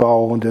my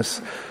bowl and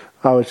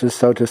I was just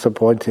so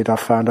disappointed. I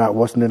found out I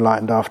wasn't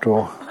enlightened after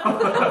all.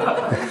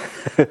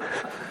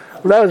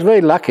 Well, I was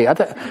very lucky.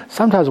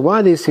 Sometimes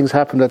why these things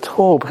happen at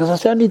all, because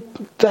it's the only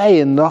day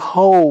in the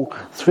whole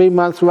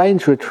 3-month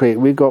range retreat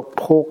we got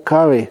pork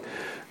curry,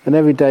 and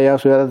every day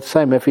else we had the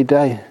same every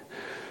day.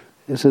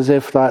 It's as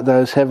if like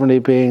those heavenly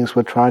beings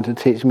were trying to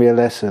teach me a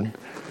lesson.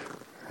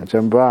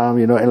 Ajahn Brahm,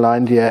 you're not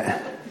enlightened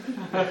yet.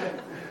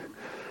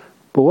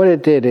 But what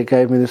it did, it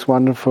gave me this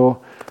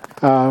wonderful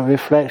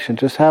reflection,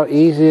 just how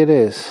easy it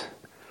is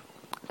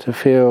to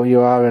feel you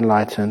are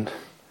enlightened.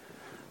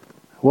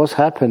 What's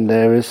happened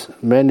there is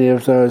many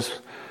of those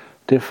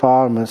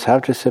defilements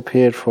have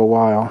disappeared for a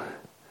while,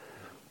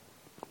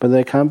 but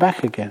they come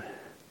back again.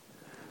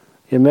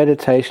 Your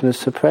meditation has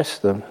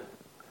suppressed them,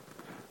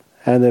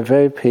 and they're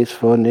very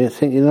peaceful, and you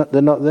think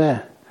they're not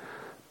there.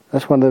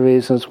 That's one of the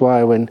reasons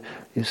why when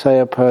you say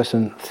a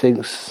person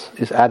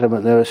is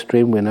adamant they're a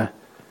stream winner,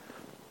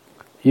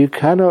 you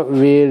cannot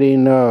really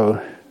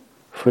know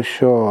for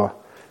sure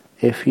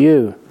if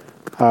you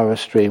are a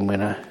stream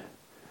winner,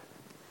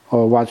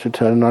 or once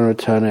return,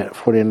 non-returner,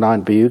 fully in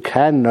line, but you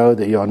can know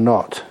that you're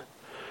not.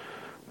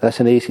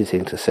 That's an easy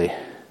thing to see.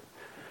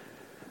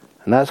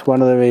 And that's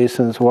one of the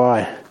reasons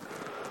why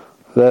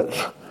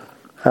that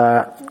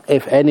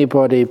if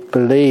anybody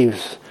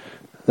believes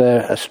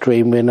they're a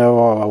stream winner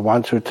or a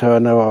once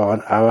returner or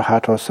an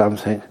arahat or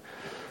something,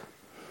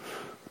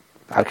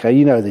 okay,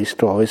 you know these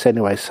stories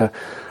anyway, so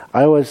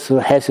I was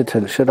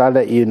hesitant, should I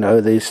let you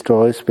know these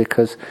stories,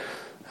 because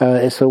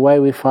it's the way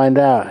we find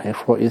out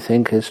if what you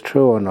think is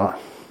true or not.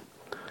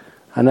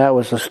 And that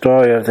was the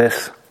story of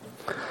this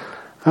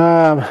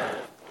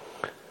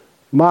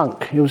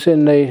monk. He was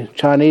in the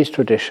Chinese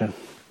tradition,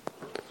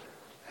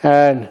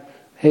 and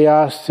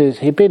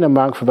he'd been a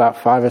monk for about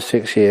 5 or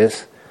 6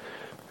 years,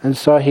 and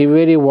so he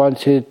really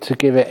wanted to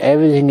give it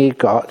everything he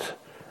got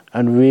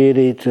and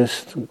really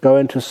just go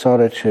into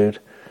solitude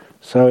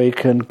so he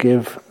can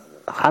give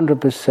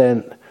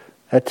 100%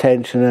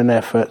 attention and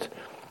effort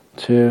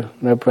to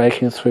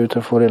breaking through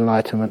to full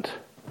enlightenment.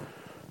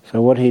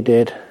 So what he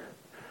did,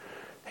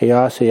 he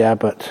asked the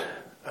abbot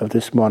of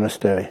this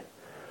monastery,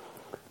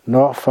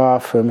 not far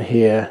from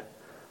here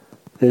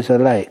there's a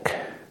lake,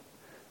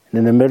 and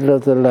in the middle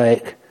of the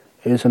lake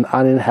is an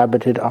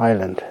uninhabited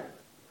island.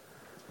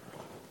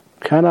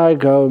 Can I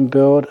go and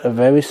build a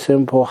very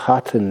simple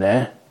hut in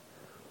there?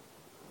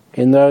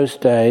 In those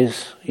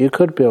days you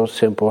could build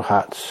simple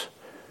huts,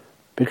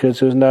 because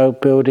there was no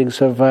building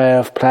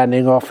surveyor,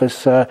 planning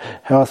officer,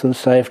 health and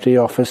safety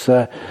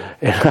officer.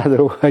 In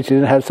other words, you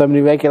didn't have so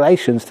many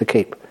regulations to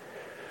keep.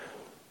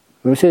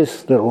 It was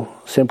his little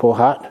simple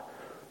hut,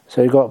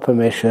 so he got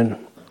permission,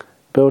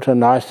 built a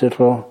nice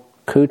little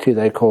kuti,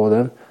 they call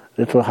them,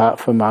 little hut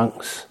for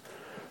monks,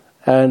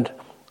 and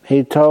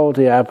he told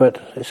the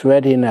abbot, it's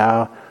ready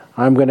now,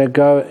 I'm going to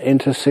go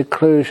into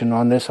seclusion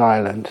on this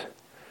island.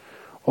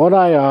 All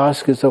I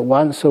ask is that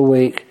once a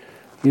week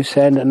you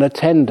send an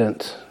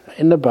attendant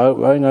in the boat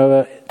rowing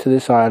over to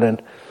this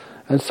island,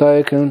 and so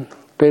he can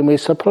bring me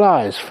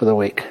supplies for the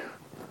week.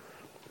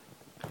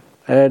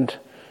 And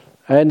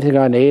anything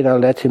I need, I'll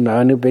let him know,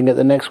 and he'll bring it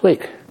the next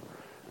week.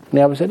 And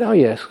the other said, oh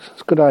yes,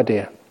 it's a good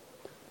idea.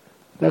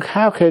 Look,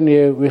 how can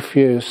you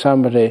refuse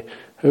somebody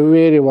who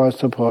really wants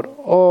to put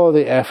all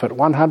the effort,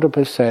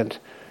 100%,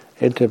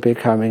 into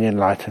becoming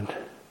enlightened?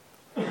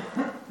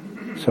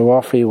 So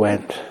off he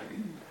went,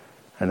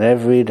 and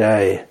every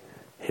day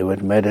he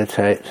would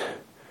meditate.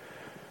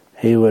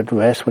 He would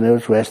rest when he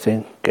was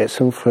resting, get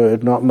some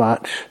food, not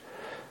much,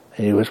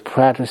 and he was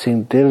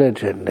practicing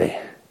diligently.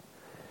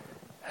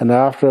 And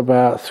after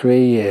about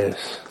 3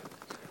 years,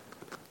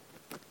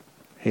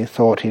 he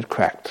thought he'd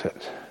cracked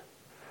it.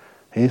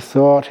 He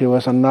thought he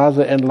was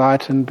another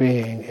enlightened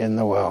being in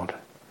the world.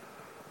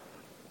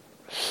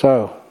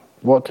 So,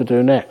 what to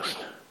do next?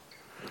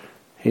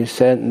 He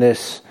sent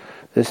this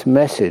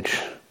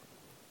message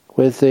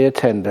with the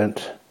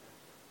attendant.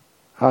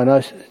 Oh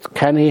no,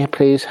 can he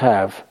please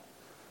have,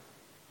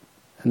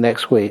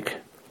 next week,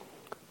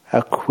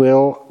 a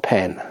quill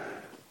pen,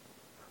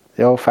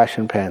 the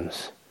old-fashioned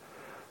pens,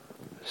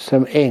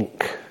 some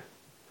ink,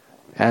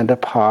 and a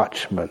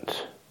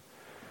parchment.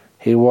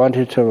 He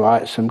wanted to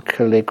write some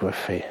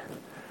calligraphy.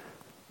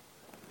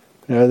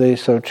 You know, the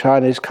sort of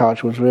Chinese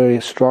culture was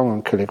really strong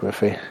on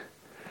calligraphy.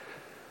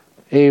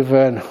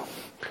 Even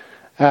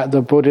at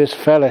the Buddhist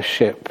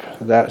Fellowship,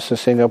 that's the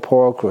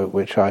Singapore group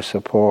which I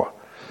support,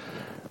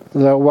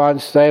 that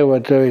once they were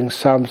doing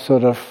some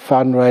sort of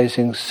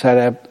fundraising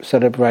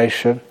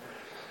celebration,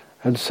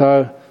 and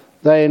so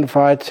they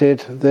invited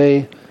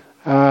the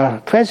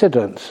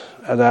president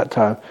at that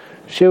time.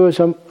 She was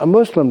a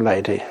Muslim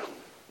lady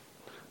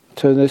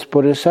to this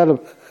Buddhist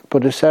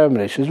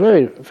ceremony. She was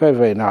very, very,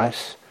 very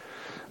nice.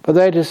 But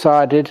they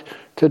decided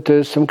to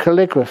do some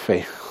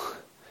calligraphy.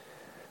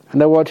 And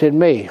they wanted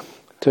me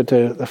to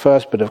do the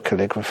first bit of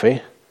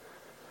calligraphy.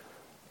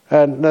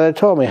 And they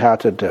taught me how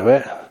to do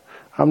it.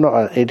 I'm not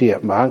an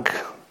idiot monk,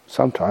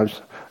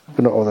 sometimes,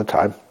 but not all the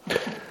time.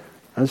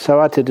 And so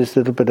I did this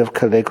little bit of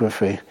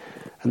calligraphy.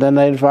 And then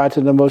they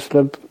invited the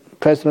Muslim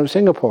president of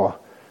Singapore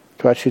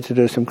to actually to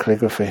do some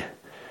calligraphy.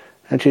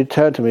 And she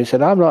turned to me and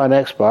said, I'm not an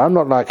expert, I'm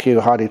not like you,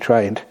 highly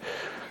trained.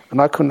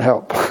 And I couldn't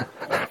help.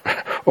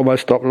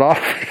 Almost stopped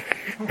laughing.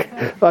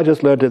 I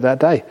just learned it that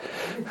day.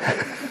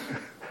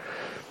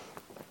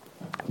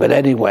 But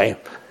anyway,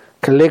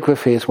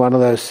 calligraphy is one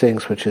of those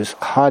things which is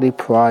highly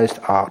prized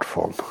art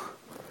form.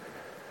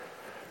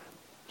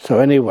 So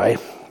anyway,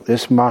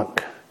 this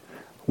monk,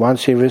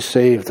 once he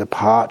received the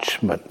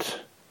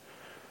parchment,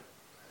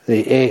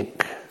 the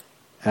ink,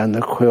 and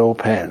the quill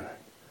pen,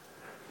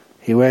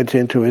 he went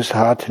into his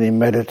hut and he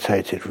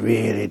meditated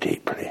really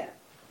deeply.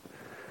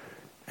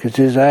 Because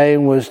his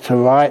aim was to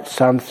write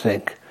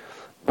something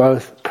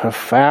both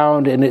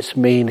profound in its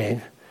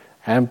meaning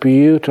and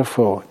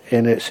beautiful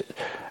in its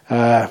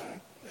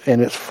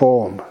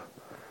form,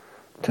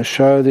 to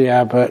show the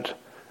abbot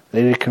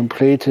that he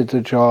completed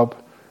the job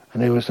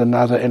and he was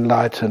another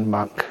enlightened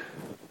monk.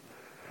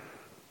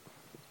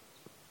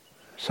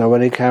 So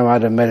when he came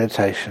out of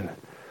meditation,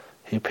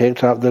 he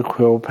picked up the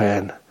quill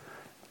pen,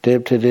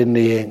 dipped it in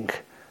the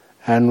ink,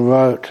 and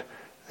wrote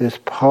this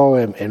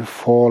poem in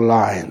 4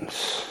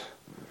 lines.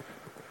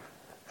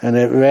 And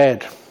it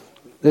read,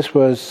 this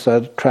was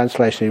a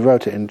translation, he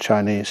wrote it in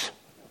Chinese.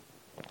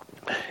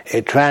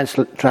 It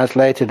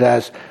translated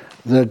as,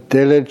 the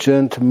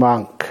diligent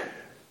monk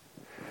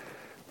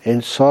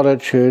in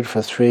solitude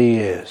for 3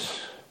 years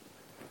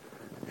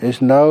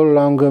is no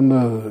longer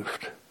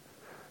moved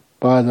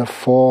by the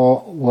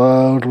 4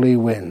 worldly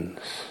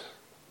winds.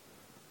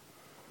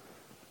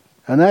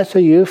 And that's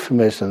a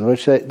euphemism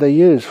which they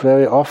use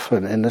very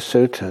often in the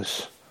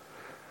suttas.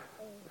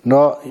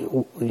 Not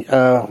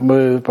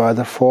moved by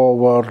the 4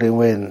 worldly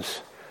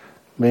winds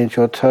means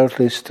you're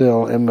totally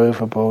still,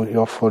 immovable,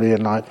 you're fully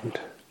enlightened.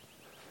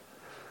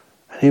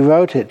 He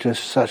wrote it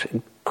just such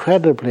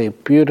incredibly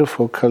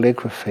beautiful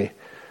calligraphy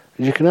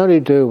that you can only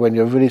do when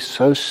you're really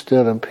so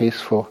still and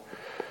peaceful,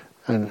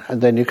 and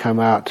then you come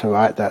out to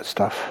write that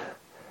stuff.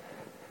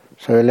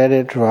 So he let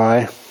it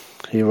dry,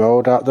 he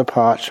rolled up the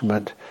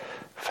parchment,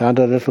 found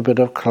a little bit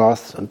of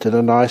cloth and did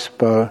a nice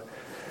bow,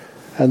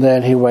 and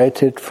then he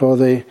waited for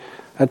the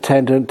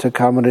attendant to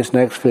come on his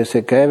next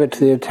visit, gave it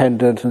to the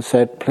attendant and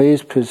said,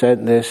 please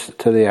present this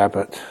to the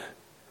abbot.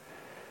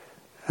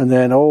 And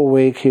then all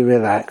week he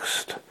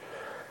relaxed,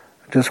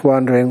 just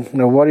wondering,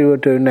 what he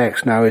would do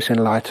next now he's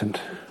enlightened.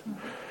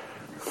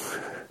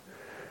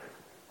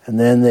 And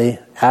then the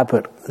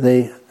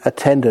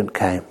attendant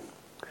came.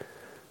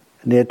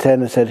 And the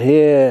attendant said,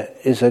 here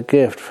is a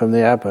gift from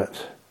the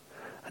abbot.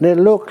 And it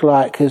looked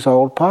like his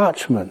old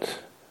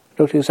parchment. It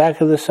looked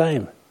exactly the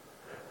same.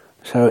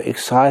 So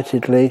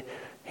excitedly,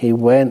 he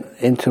went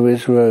into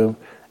his room,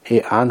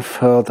 he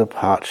unfurled the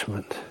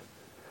parchment,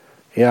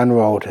 he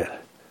unrolled it.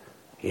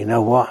 You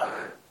know what?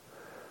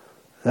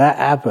 That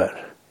abbot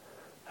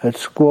had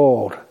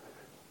scrawled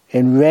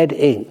in red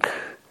ink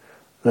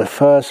the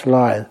first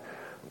line,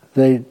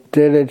 the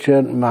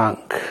diligent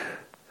monk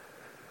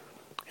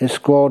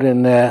scrawled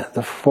in there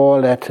the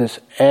 4 letters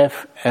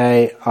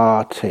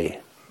F-A-R-T.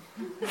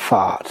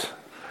 Fart.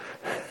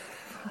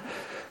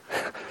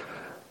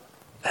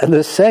 And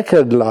the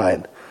second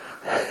line,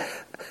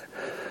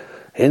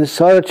 in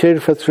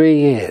solitude for 3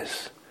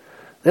 years.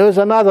 There was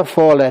another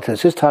 4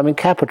 letters, this time in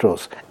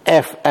capitals,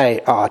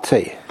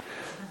 F-A-R-T.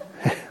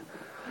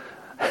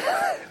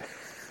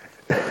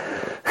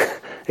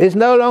 It's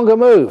no longer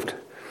moved.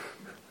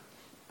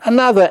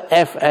 Another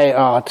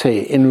F-A-R-T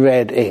in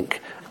red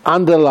ink,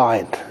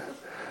 underlined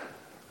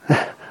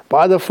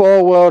by the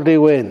 4 worldly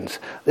winds.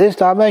 This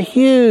time a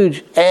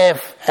huge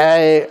F-A-R-T,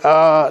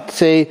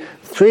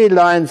 3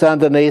 lines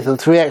underneath and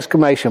 3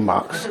 exclamation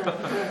marks.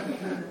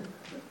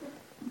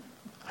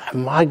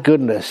 And my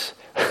goodness,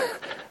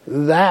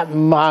 that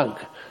monk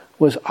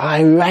was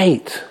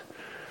irate.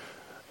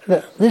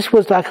 This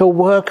was like a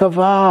work of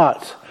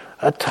art,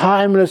 a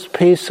timeless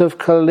piece of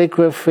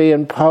calligraphy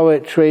and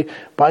poetry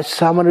by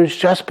someone who's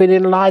just been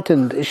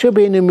enlightened. It should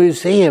be in a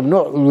museum,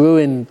 not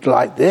ruined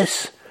like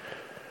this.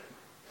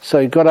 So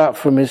he got up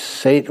from his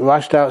seat,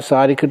 rushed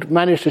outside. He could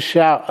manage to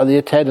shout at the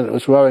attendant who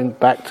was rowing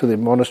back to the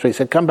monastery. He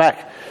said, "Come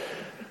back,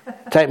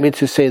 take me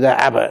to see the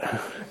abbot."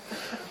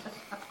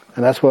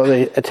 And that's what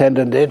the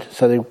attendant did.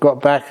 So they got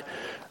back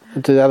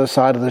to the other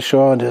side of the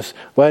shore and just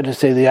went to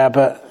see the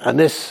abbot. And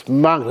this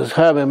monk, this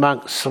hermit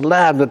monk,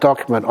 slammed the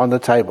document on the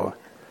table.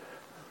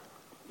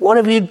 "What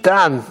have you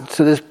done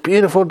to this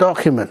beautiful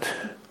document?"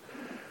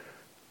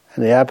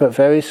 And the abbot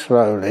very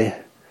slowly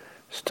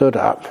stood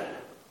up.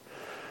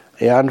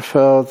 He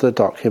unfurled the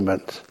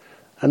document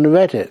and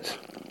read it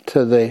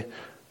to the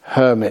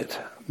hermit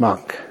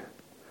monk.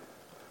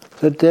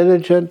 The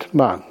diligent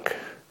monk,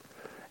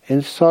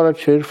 in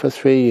solitude for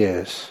 3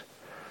 years,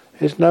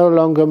 is no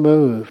longer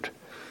moved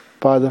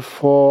by the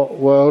 4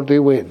 worldly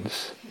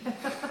winds.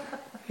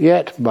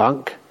 Yet,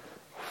 monk,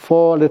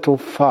 4 little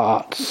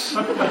farts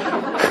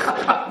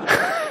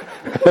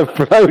have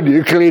blown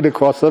you clean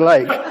across the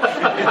lake.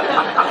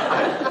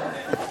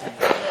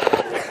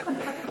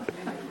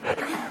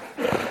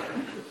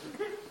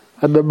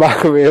 And the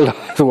monk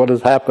realised what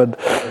has happened.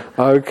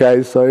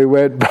 Okay, so he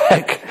went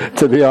back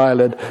to the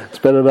island,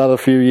 spent another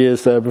few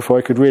years there before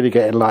he could really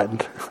get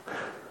enlightened.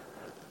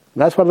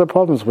 That's one of the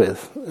problems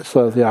with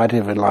the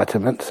idea of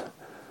enlightenment.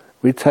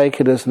 We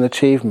take it as an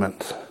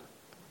achievement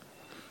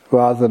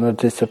rather than a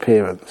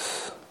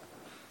disappearance.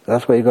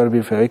 That's where you've got to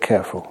be very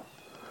careful.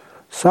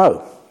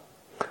 So,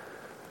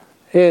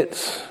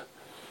 it's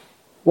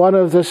one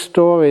of the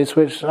stories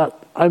which I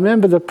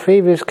remember the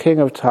previous king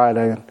of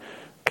Thailand,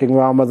 King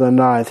Rama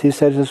IX, he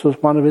said this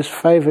was one of his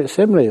favourite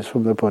similes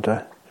from the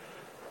Buddha.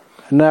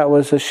 And that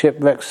was a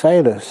shipwrecked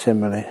sailor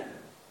simile.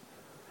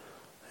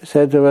 He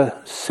said there were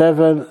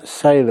 7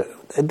 sailors.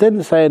 It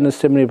didn't say in the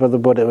simile of the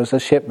Buddha it was a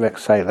shipwrecked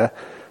sailor.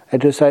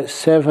 It just said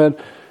 7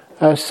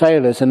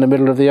 sailors in the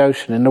middle of the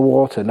ocean, in the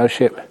water, no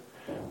ship.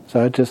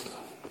 So it just,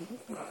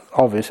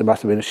 obvious it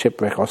must have been a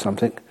shipwreck or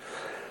something.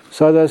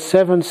 So there's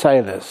 7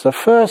 sailors. The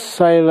first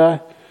sailor,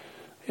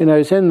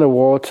 he's in the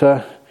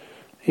water.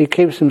 He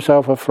keeps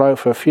himself afloat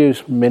for a few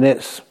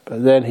minutes,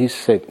 but then he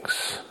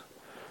sinks.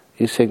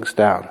 He sinks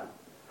down.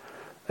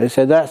 They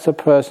said that's the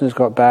person who's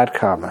got bad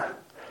karma.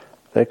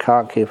 They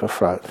can't keep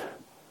afloat.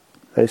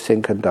 They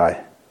sink and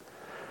die.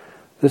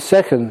 The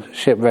second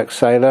shipwrecked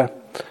sailor,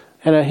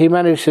 he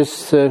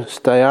manages to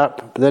stay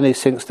up, but then he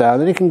sinks down.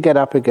 Then he can get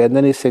up again,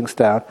 then he sinks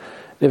down.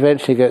 And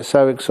eventually gets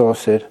so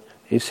exhausted,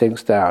 he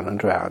sinks down and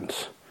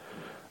drowns.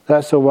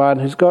 That's the one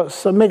who's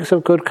got a mix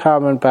of good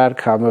karma and bad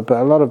karma,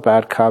 but a lot of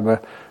bad karma,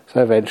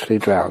 so eventually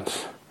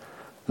drowns.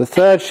 The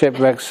third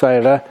shipwrecked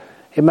sailor,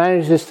 he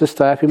manages to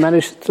stay up, he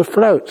manages to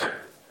float.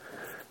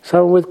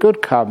 Someone with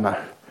good karma.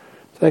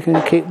 So they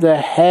can keep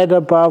their head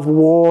above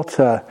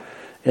water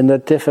in the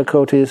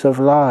difficulties of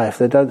life.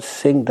 They don't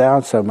sink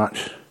down so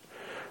much.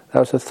 That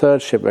was the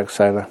third shipwrecked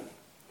sailor.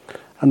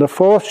 And the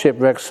fourth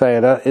shipwrecked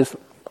sailor is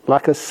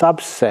like a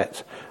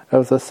subset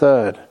of the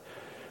third.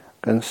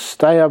 Can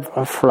stay up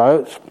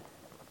afloat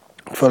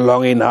for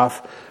long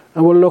enough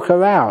and will look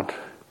around.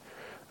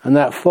 And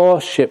that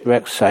fourth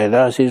shipwrecked sailor,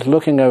 as he's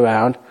looking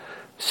around,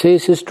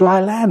 sees this dry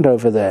land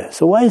over there.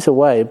 It's a ways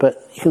away,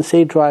 but you can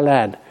see dry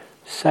land.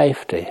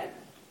 Safety.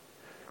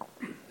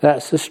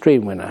 That's the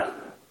stream winner.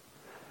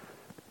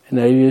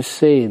 You've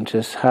seen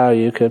just how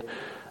you can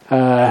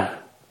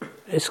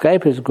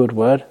escape is a good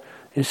word.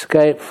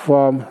 Escape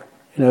from,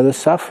 the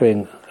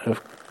suffering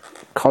of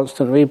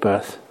constant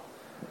rebirth.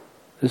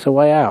 There's a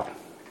way out.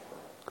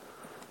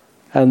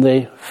 And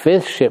the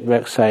fifth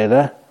shipwrecked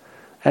sailor,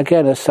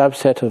 again a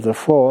subset of the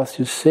fourth,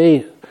 you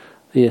see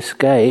the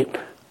escape,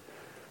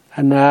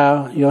 and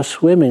now you're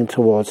swimming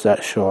towards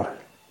that shore.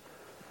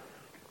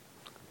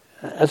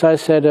 As I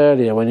said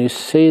earlier, when you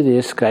see the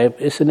escape,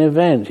 it's an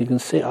event. You can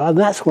see,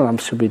 that's what I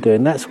should be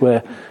doing. That's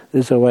where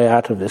there's a way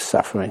out of this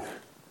suffering.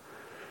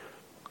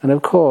 And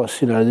of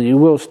course, you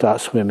will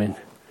start swimming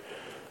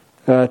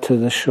to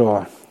the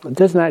shore. It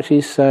doesn't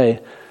actually say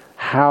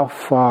how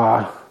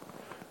far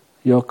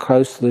you're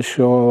close to the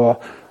shore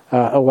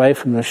or away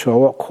from the shore,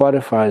 what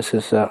qualifies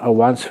as a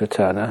once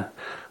returner.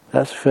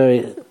 That's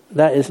very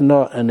that is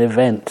not an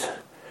event,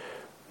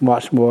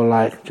 much more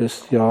like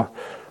just the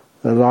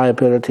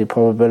liability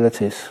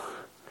probabilities.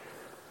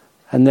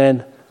 And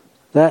then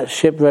that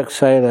shipwrecked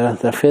sailor,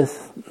 the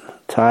fifth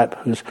type,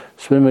 who's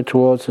swimming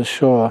towards the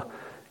shore,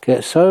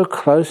 gets so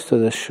close to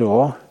the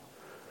shore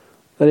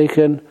that he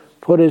can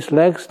put his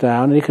legs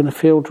down and he can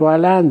feel dry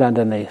land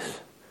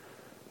underneath.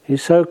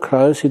 He's so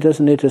close he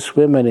doesn't need to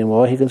swim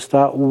anymore, he can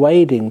start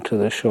wading to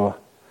the shore.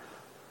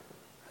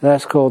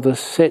 That's called the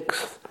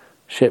sixth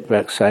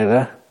shipwrecked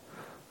sailor,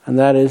 and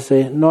that is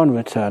the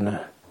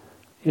non-returner.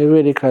 You're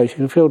really close, you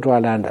can feel dry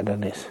land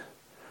underneath.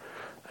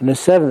 And the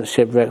seventh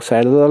shipwrecked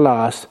sailor, the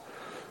last,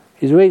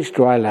 he's reached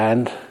dry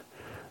land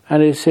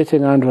and he's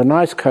sitting under a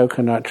nice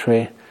coconut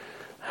tree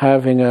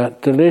having a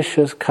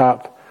delicious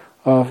cup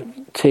of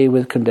tea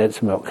with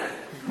condensed milk.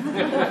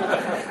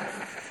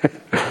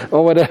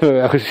 Or whatever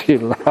else you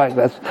like.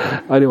 That's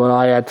only what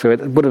I add to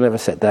it. Buddha never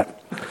said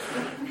that.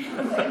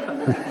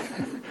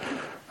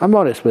 I'm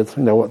honest with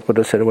what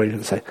Buddha said or what he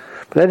didn't say.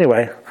 But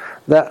anyway,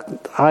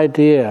 that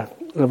idea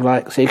of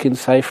like seeking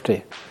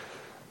safety,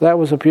 that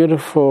was a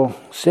beautiful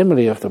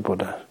simile of the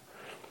Buddha.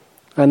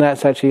 And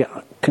that's actually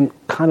can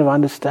kind of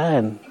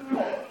understand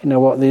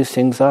what these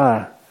things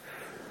are.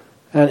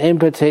 And in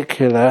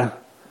particular,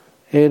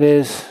 it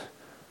is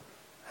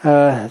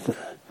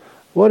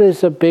what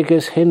is the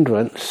biggest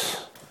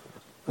hindrance?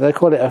 They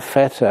call it a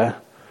fetter,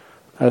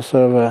 a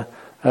sort of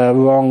a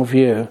wrong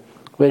view,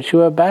 which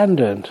you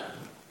abandoned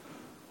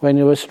when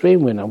you were a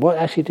stream winner. What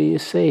actually do you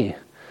see?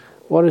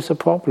 What is the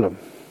problem?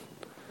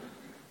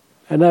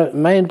 And the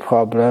main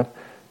problem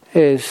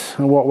is,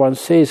 and what one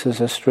sees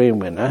as a stream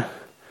winner,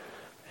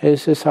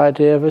 is this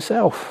idea of a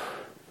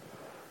self.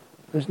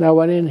 There's no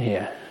one in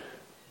here.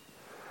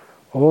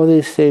 All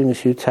these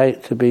things you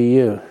take to be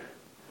you.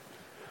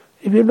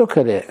 If you look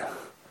at it,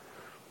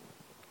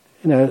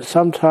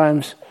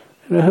 sometimes,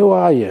 who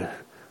are you?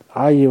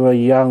 Are you a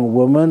young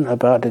woman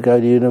about to go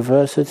to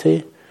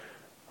university?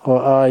 Or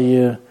are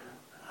you,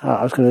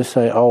 I was going to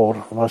say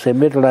old, I'll say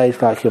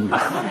middle-aged like your mum.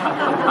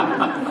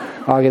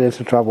 I'll get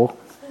into trouble.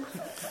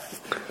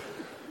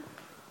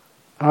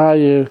 Are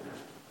you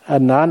a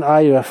nun?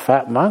 Are you a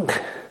fat monk?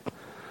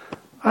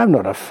 I'm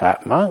not a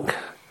fat monk.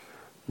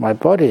 My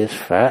body is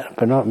fat,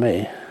 but not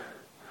me.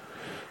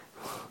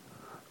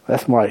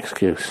 That's my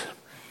excuse.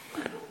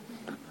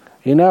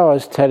 I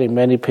was telling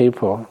many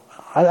people,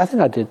 I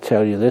think I did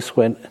tell you this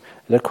when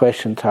the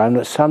question time,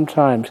 that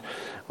sometimes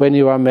when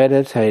you are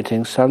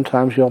meditating,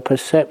 sometimes your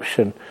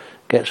perception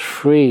gets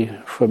free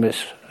from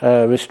its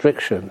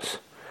restrictions.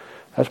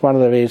 That's one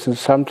of the reasons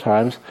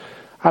sometimes,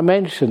 I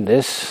mentioned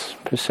this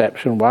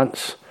perception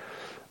once,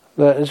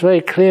 that it's a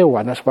very clear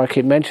one, that's why I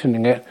keep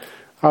mentioning it.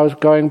 I was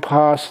going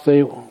past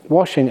the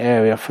washing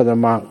area for the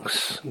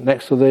monks,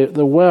 next to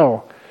the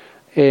well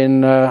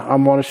in a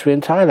monastery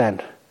in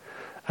Thailand.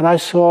 And I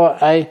saw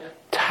a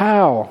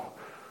towel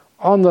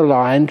on the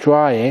line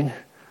drying,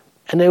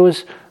 and it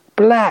was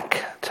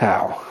black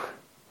towel.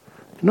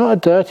 Not a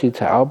dirty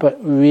towel, but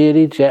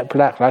really jet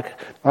black,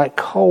 like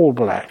coal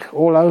black,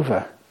 all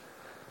over.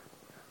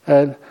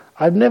 And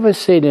I've never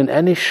seen in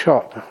any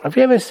shop, have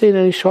you ever seen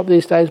any shop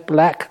these days,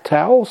 black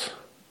towels?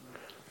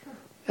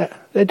 Yeah,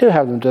 they do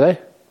have them, do they?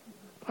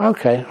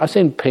 Okay, I've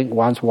seen pink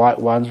ones, white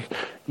ones,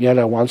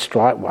 yellow ones,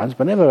 striped ones,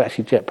 but never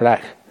actually jet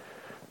black.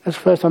 That's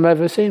the first time I've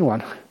ever seen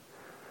one.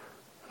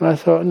 And I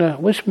thought, no,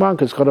 which monk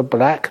has got a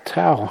black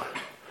towel?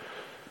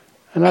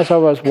 And as I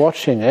was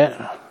watching it,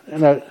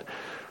 my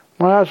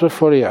eyes were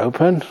fully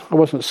open. I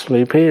wasn't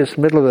sleepy. It's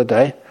the middle of the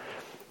day.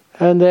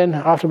 And then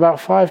after about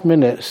 5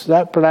 minutes,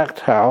 that black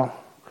towel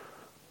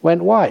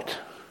went white.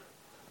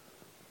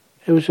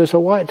 It was just a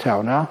white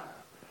towel now.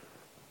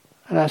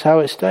 And that's how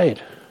it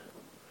stayed.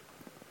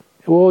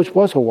 It always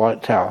was a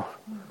white towel.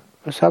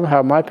 But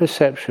somehow my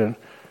perception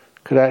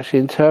could actually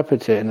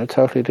interpret it in a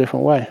totally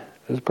different way.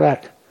 It was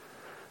black.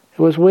 It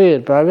was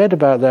weird, but I read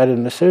about that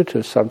in the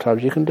sutras.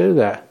 Sometimes you can do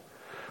that.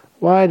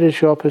 Why does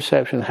your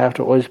perception have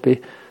to always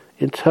be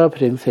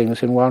interpreting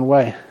things in one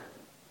way?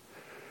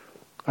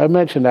 I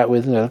mentioned that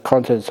with the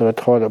contents of a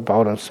toilet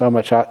bowl and so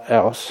much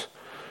else.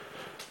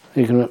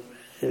 You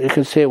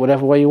can see it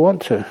whatever way you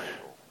want to.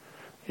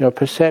 Your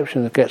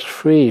perception gets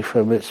free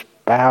from its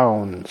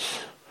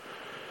bounds.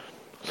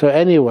 So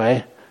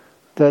anyway,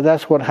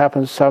 that's what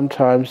happens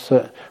sometimes,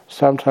 that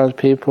sometimes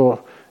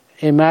people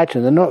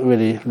imagine they're not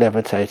really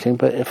levitating,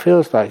 but it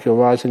feels like you're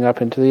rising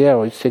up into the air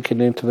or you're sinking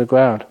into the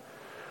ground.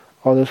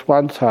 Or this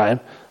one time,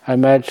 I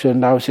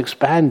imagined I was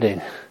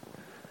expanding,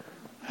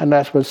 and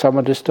that's when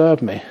someone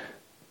disturbed me.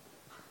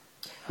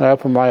 I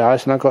opened my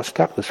eyes and I got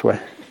stuck this way.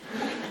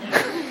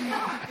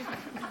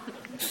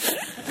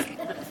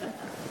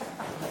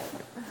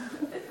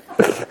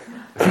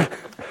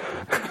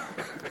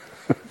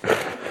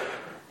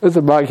 As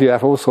a monk, you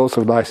have all sorts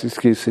of nice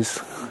excuses.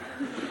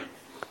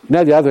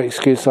 The other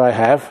excuse I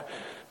have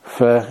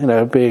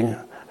for being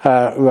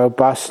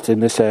robust in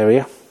this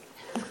area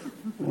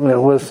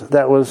was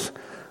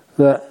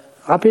that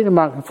I've been a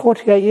monk for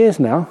 48 years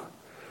now.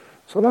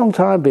 It's a long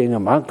time being a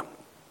monk.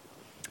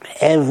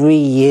 Every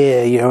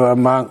year you're a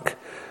monk,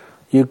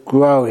 you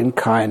grow in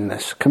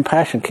kindness.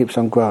 Compassion keeps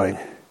on growing.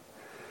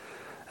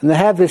 And they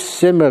have this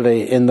simile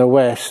in the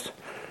West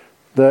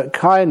that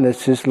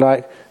kindness is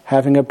like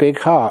having a big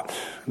heart,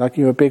 like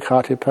you're a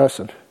big-hearted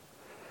person.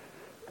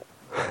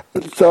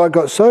 So I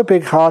got so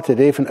big-hearted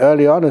even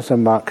early on as a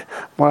monk,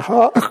 my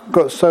heart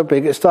got so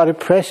big it started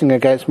pressing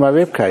against my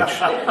ribcage.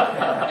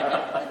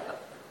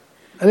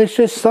 And it's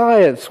just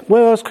science.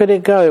 Where else could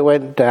it go? It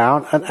went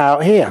down and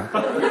out here.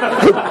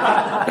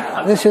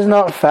 This is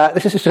not fat,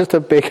 this is just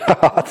a big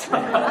heart.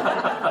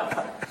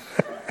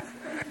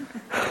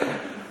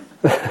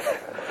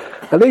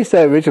 At least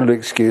they're original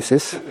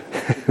excuses.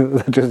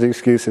 They're just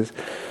excuses.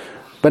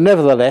 But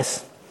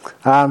nevertheless,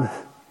 the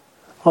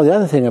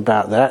other thing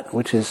about that,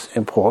 which is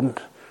important,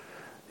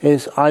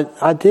 is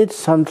I did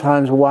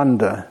sometimes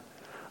wonder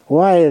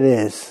why it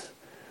is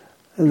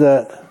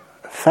that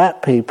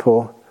fat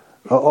people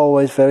are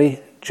always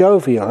very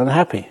jovial and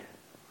happy.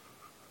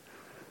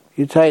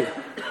 You take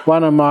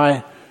one of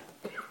my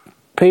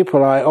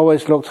people I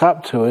always looked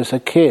up to as a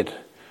kid,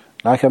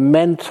 like a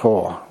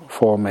mentor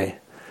for me,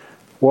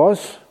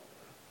 was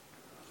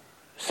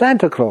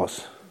Santa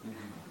Claus.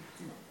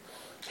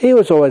 He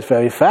was always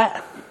very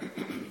fat.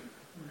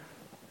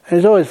 He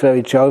was always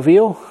very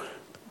jovial.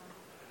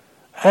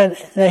 And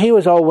he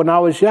was old when I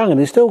was young and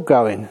he's still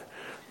going.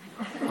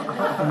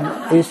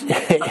 He's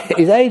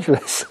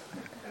ageless.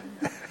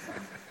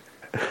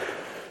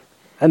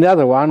 And the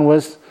other one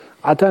was,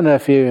 I don't know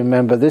if you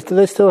remember this, do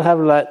they still have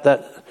like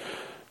that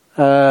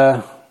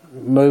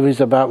movies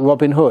about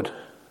Robin Hood?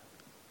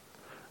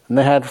 And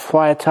they had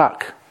Friar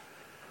Tuck.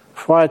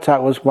 Friar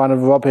Tuck was one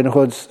of Robin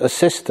Hood's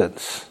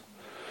assistants.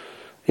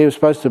 He was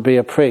supposed to be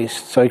a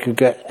priest so he could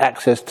get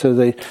access to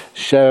the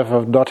sheriff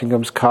of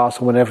Nottingham's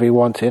castle whenever he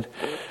wanted.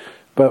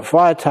 But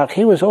Friar Tuck,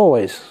 he was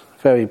always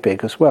very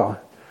big as well,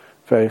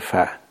 very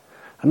fat.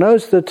 And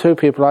those are the two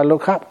people I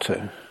look up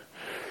to,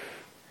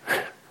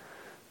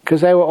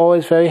 because they were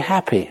always very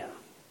happy.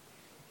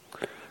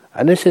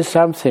 And this is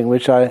something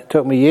which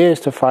took me years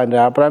to find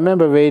out, but I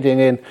remember reading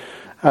in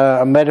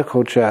a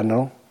medical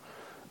journal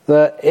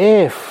that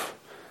if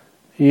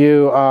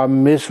you are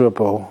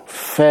miserable,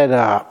 fed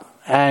up,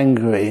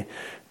 angry,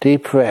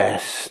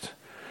 depressed,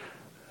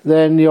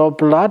 then your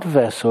blood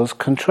vessels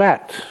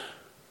contract.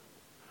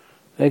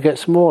 They get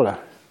smaller.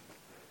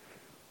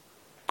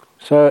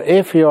 So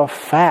if you're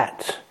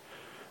fat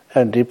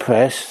and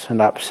depressed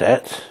and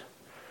upset,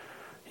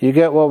 you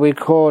get what we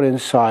call in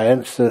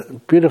science,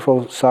 the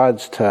beautiful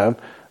science term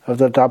of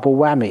the double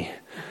whammy.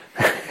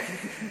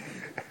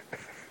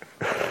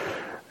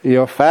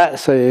 You're fat,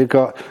 so you've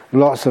got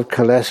lots of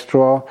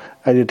cholesterol,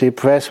 and you're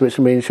depressed, which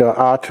means your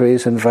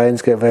arteries and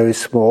veins get very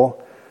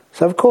small.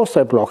 So of course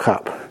they block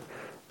up.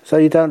 So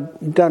you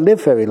don't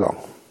live very long.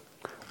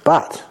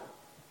 But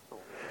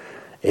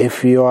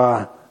if you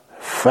are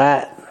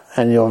fat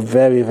and you're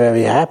very,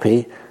 very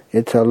happy,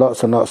 you tell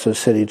lots and lots of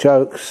silly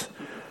jokes,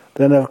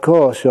 then of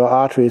course your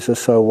arteries are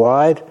so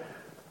wide,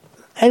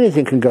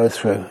 anything can go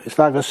through. It's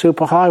like a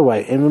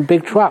superhighway. Even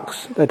big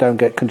trucks, they don't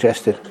get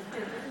congested.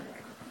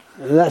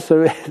 That's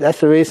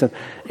the reason.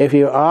 If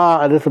you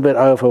are a little bit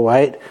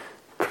overweight,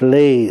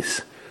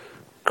 please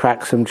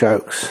crack some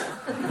jokes.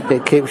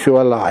 It keeps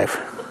you alive.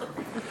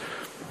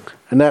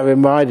 And that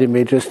reminded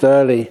me just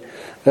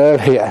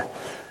earlier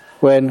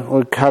when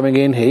we're coming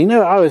in here. You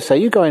know, I would say,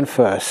 you go in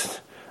first.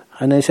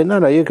 And they said,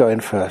 no, you go in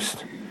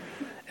first.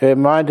 It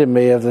reminded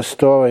me of the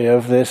story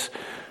of this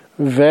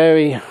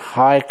very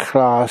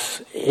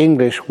high-class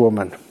English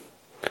woman.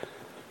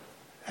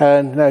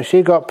 And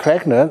she got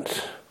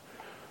pregnant,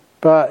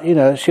 but,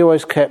 she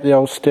always kept the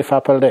old stiff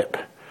upper lip.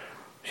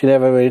 She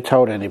never really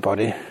told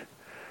anybody.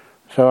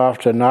 So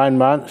after 9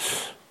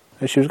 months,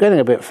 she was getting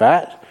a bit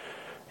fat.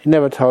 She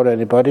never told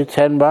anybody.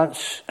 10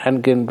 months,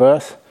 hadn't given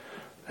birth.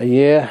 A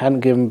year,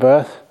 hadn't given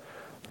birth.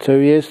 2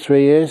 years,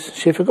 3 years,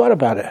 she forgot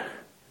about it.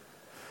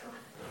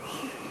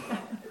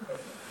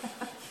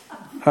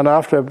 And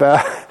after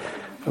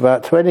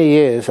about 20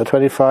 years or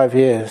 25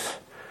 years,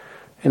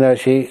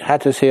 she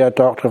had to see her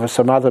doctor for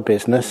some other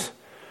business.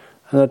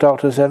 And the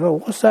doctor said, "Oh,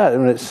 what's that?"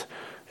 And it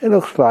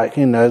looks like,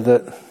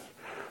 that,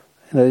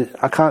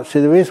 I can't see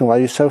the reason why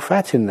you're so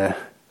fat in there.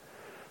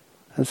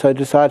 And so I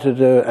decided to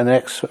do an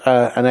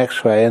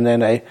X-ray, and then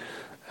they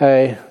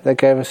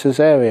gave a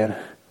cesarean.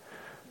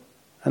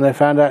 And they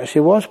found out she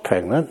was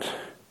pregnant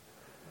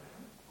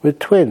with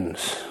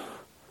twins.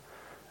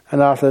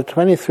 And after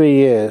 23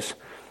 years,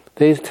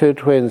 these two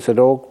twins had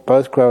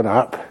both grown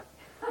up.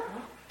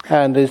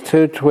 And these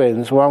two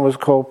twins, one was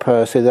called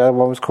Percy, the other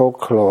one was called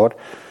Claude.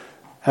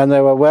 And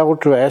they were well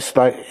dressed,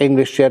 like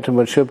English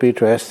gentlemen should be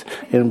dressed,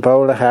 in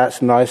bowler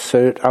hats, nice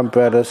suit,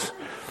 umbrellas.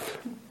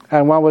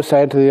 And one was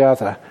saying to the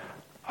other,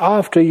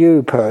 "After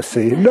you,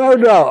 Percy." No,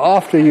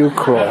 after you,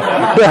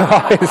 Claude." "No,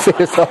 I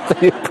insist,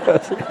 after you,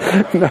 Percy."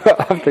 "No,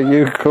 after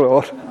you,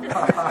 Claude."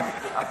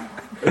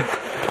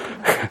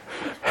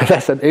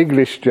 That's an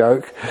English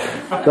joke.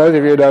 Those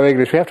of you who know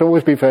English, we have to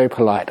always be very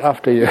polite.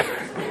 "After you."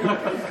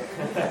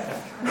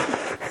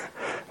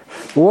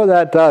 What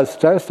that does,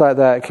 just like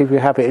that, keeps you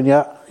happy, and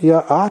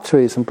your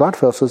arteries and blood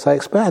vessels, they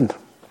expand.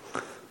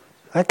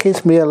 That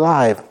keeps me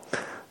alive.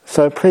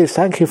 So please,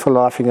 thank you for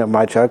laughing at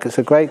my joke. It's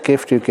a great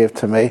gift you give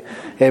to me.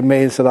 It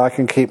means that I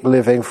can keep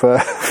living for a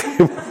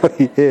few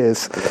more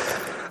years.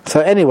 So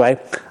anyway,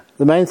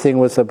 the main thing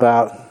was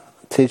about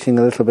teaching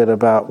a little bit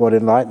about what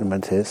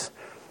enlightenment is.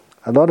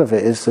 A lot of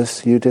it is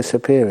just you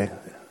disappearing.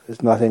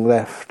 There's nothing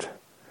left.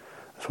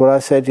 That's what I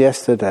said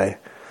yesterday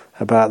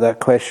about that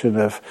question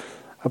of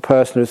a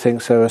person who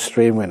thinks they're a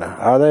stream winner.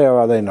 Are they or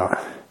are they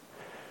not?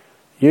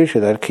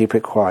 Usually they'd keep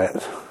it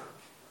quiet.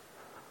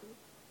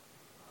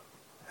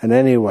 And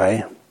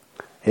anyway,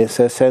 it's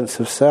their sense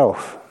of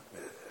self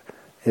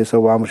is the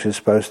one which is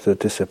supposed to have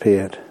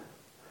disappeared.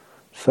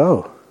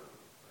 So,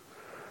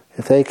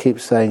 if they keep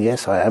saying,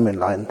 yes, I am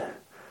enlightened,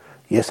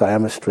 yes, I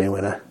am a stream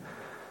winner,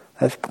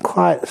 that's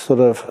quite sort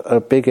of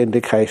a big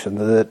indication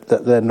that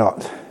they're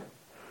not.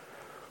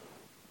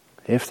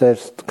 If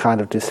they've kind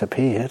of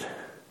disappeared,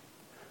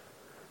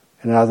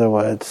 in other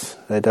words,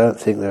 they don't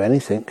think they're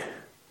anything,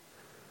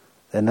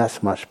 then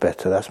that's much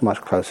better, that's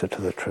much closer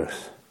to the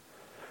truth.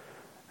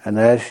 And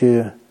as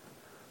you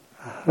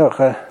look,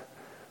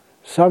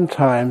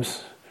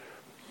 sometimes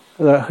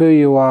who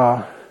you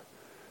are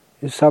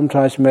is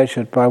sometimes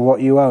measured by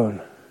what you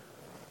own.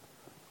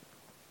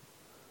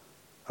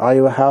 Are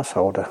you a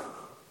householder?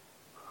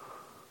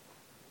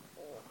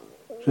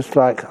 Just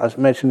like I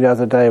mentioned the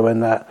other day when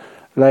that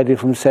lady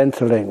from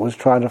Centrelink was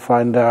trying to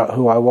find out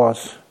who I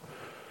was.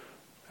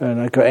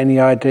 And I got any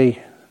ID?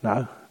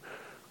 No.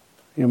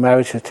 Your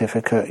marriage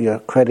certificate, your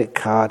credit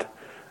card,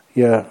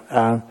 your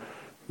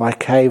my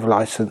cave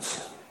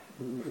license,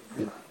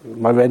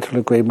 my rental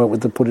agreement with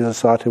the Buddhist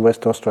Society of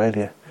West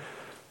Australia.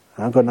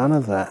 I've got none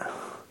of that.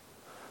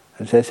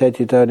 And they said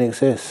you don't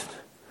exist.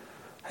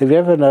 Have you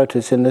ever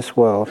noticed in this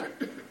world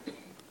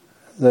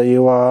that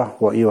you are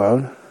what you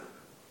own?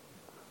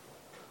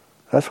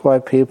 That's why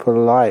people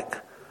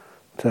like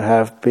to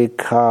have big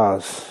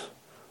cars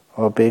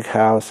or big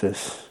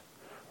houses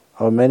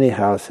or many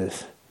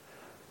houses.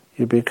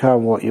 You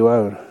become what you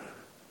own.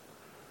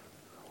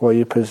 What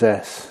you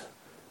possess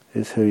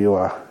is who you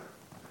are.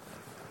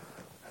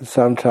 And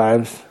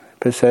sometimes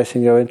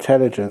possessing your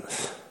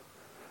intelligence.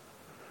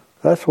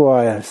 That's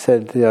why I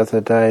said the other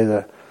day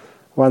that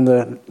one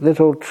of the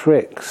little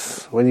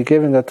tricks, when you're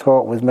giving a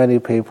talk with many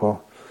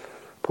people,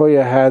 put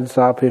your hands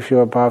up if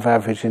you're above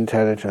average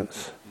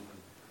intelligence.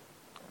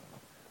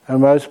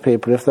 And most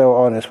people, if they were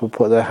honest, would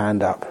put their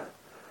hand up.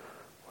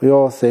 We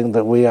all think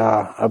that we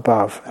are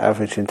above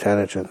average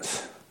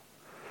intelligence.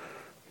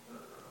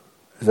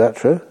 Is that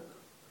true?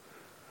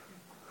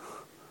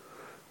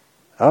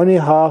 Only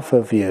half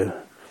of you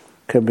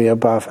can be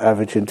above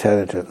average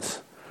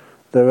intelligence.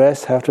 The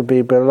rest have to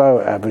be below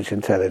average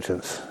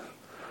intelligence.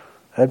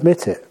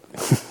 Admit it.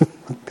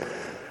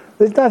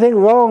 There's nothing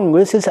wrong.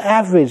 This is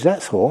average,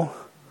 that's all.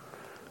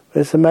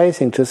 It's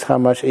amazing just how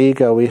much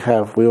ego we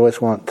have. We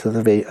always want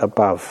to be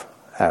above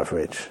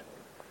average.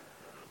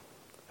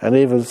 And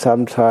even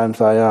sometimes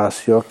I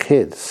ask your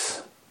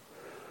kids,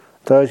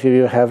 those of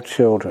you who have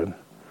children,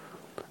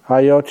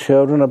 are your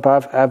children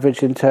above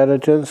average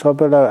intelligence or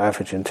below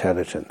average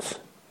intelligence?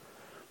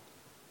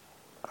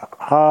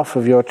 Half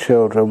of your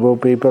children will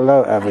be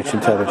below average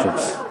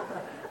intelligence.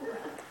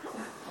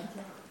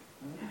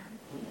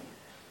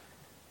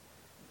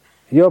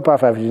 You're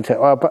above average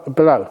intelligence, or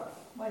below?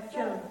 My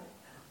son.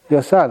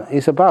 Your son,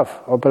 he's above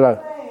or below?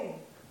 Hey.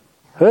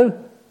 Who?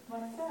 My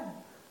son.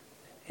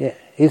 Yeah,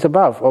 he's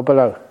above or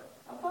below?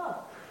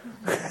 Above.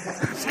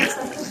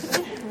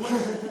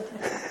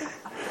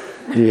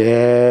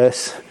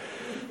 Yes.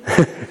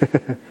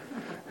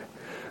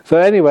 So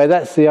anyway,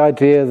 that's the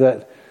idea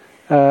that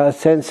a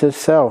sense of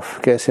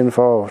self gets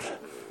involved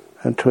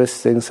and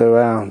twists things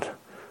around.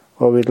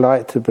 What we'd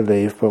like to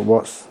believe, but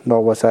not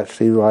what's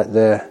actually right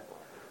there.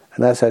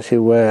 And that's actually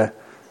where,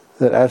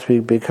 that as we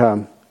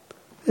become,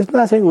 there's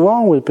nothing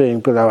wrong with being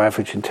below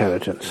average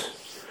intelligence.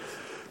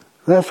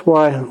 That's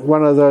why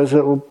one of those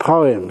little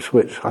poems,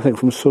 which I think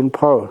from Sun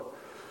Po,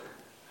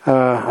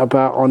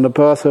 about on the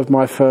birth of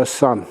my first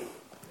son.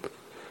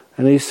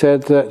 And he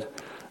said that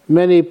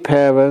many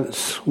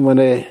parents, when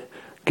they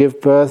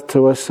give birth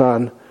to a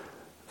son,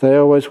 they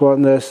always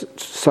want their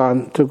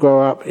son to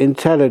grow up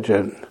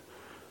intelligent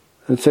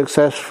and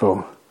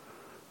successful.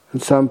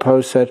 And Sun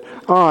Po said,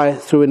 I,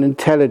 through an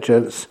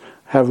intelligence,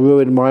 have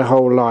ruined my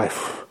whole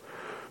life.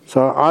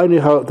 So I only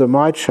hope that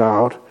my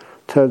child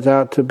turns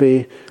out to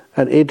be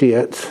an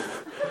idiot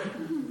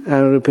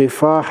and will be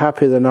far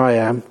happier than I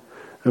am.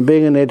 And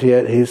being an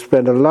idiot, he's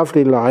spent a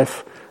lovely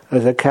life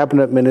as a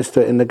cabinet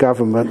minister in the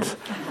government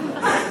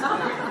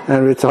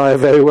and retire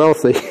very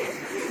wealthy.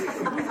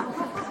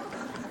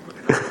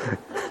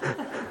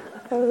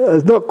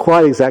 It's not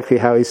quite exactly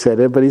how he said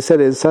it, but he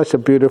said it in such a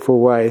beautiful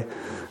way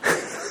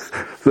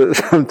that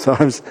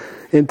sometimes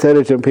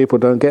intelligent people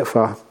don't get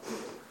far.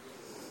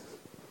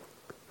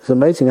 It's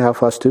amazing how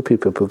far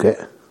stupid people get.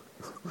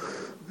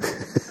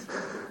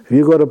 Have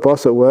you got a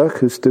boss at work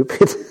who's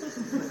stupid?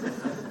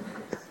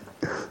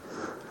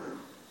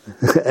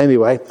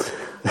 Anyway,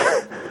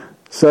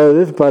 so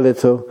little by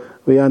little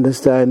we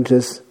understand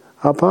just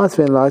our path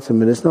of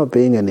enlightenment is not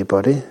being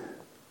anybody.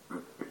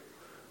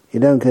 You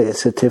don't get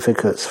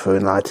certificates for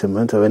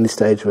enlightenment or any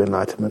stage of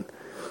enlightenment.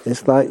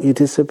 It's like you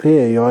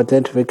disappear. Your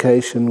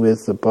identification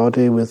with the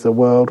body, with the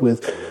world,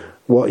 with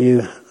what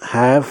you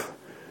have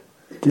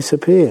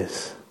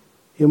disappears.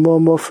 You're more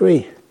and more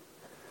free.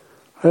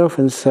 I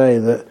often say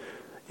that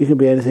you can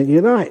be anything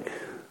you like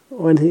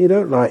or anything you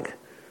don't like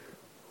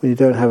when you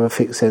don't have a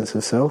fixed sense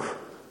of self.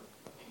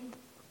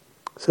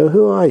 So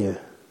who are you?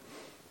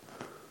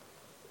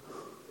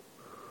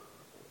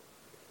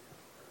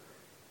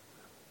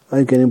 Are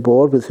you getting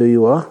bored with who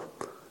you are?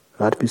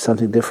 Like to be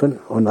something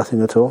different or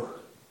nothing at all?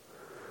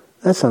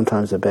 That's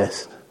sometimes the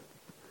best.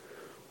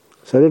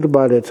 So little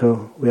by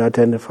little we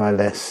identify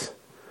less.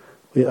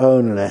 We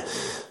own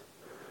less.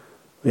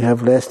 We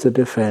have less to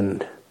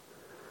defend.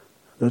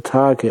 The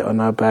target on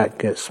our back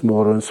gets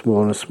smaller and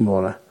smaller and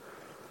smaller,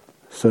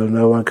 so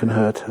no one can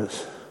hurt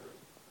us.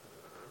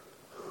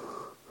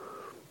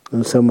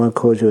 And someone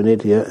calls you an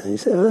idiot, and you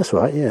say, oh, that's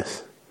right,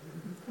 yes.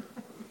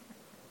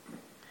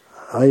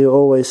 Are you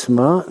always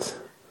smart?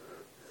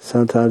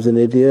 Sometimes an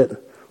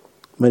idiot,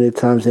 many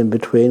times in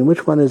between.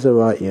 Which one is the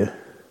right you?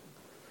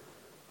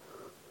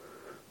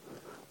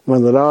 One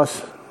of the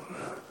last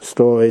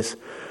stories,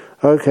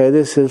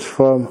 this is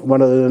from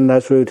one of the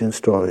Nasruddin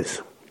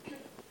stories.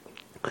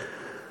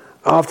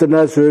 After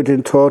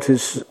Nasruddin taught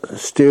his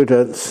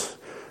students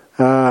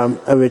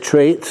a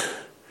retreat,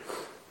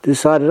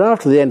 decided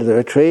after the end of the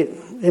retreat,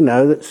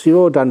 that you've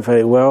all done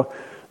very well,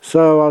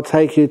 so I'll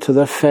take you to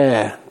the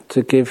fair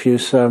to give you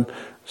some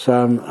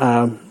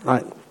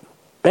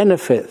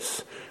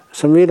benefits,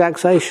 some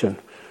relaxation.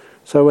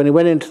 So when he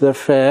went into the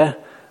fair,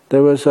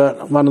 there was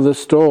one of the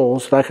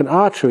stalls, like an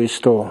archery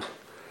store.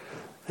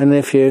 And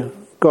if you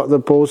got the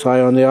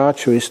bullseye on the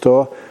archery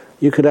store,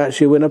 you could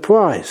actually win a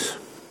prize.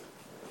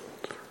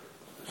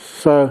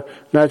 So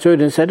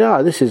Nasruddin said,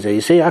 this is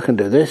easy, I can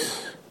do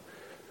this.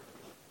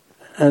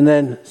 And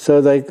then,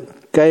 so they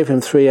gave him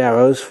 3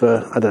 arrows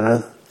for,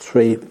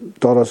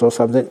 $3 or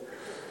something.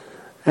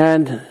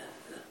 And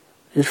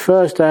his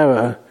first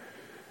arrow,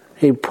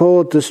 he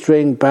pulled the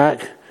string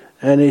back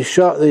and he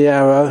shot the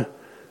arrow,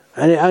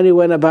 and it only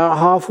went about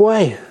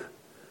halfway.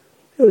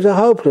 It was a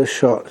hopeless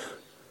shot.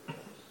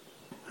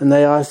 And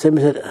they asked him,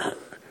 do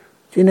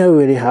you know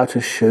really how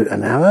to shoot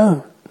an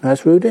arrow,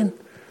 Nasruddin?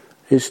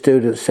 His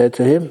students said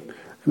to him,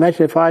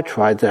 imagine if I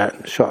tried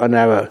that, shot an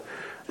arrow.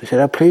 He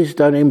said, please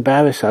don't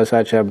embarrass us,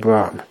 Ajahn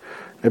Brahm.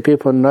 The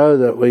people know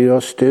that we're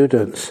your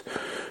students.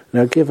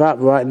 Give up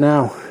right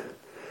now.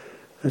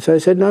 And so he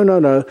said,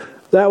 no,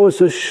 that was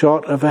the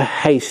shot of a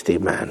hasty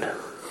man.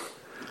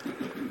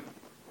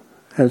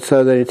 And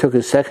so then he took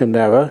his second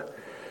arrow,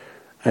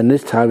 and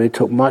this time he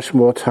took much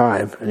more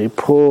time, and he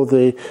pulled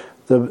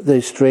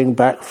the string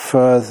back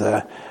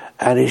further,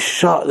 and he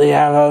shot the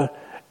arrow,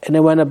 and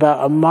it went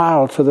about a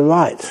mile to the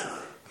right.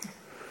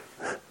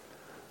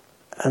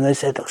 And they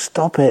said,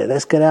 stop it,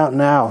 let's get out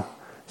now.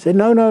 He said,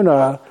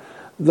 no,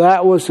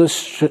 that was the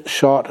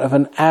shot of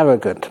an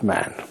arrogant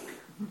man.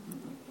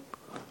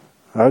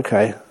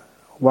 Okay,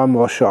 one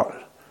more shot.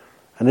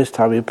 And this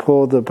time he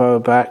pulled the bow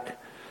back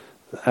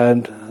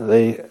and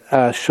they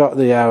shot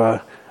the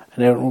arrow,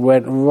 and it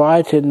went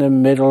right in the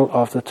middle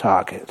of the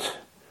target.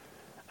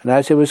 And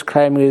as he was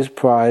claiming his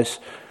prize,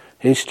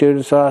 his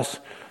students asked,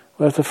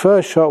 well, if the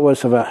first shot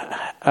was of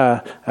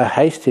a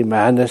hasty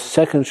man, the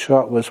second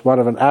shot was one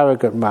of an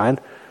arrogant man,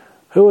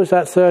 who was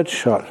that third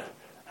shot?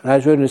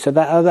 And Nasruddin said,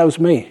 that was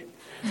me.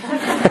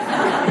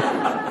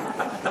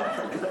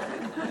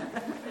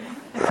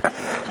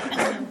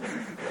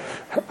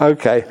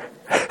 Okay,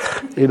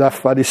 enough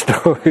funny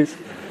stories.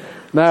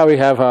 Now we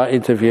have our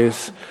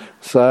interviews.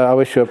 So I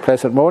wish you a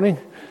pleasant morning,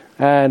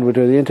 and we'll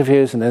do the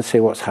interviews and then see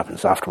what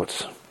happens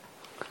afterwards.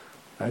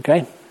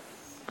 Okay?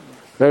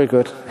 Very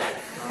good.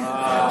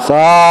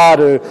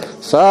 Sadhu,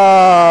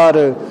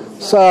 sadhu,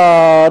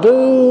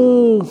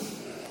 sadhu.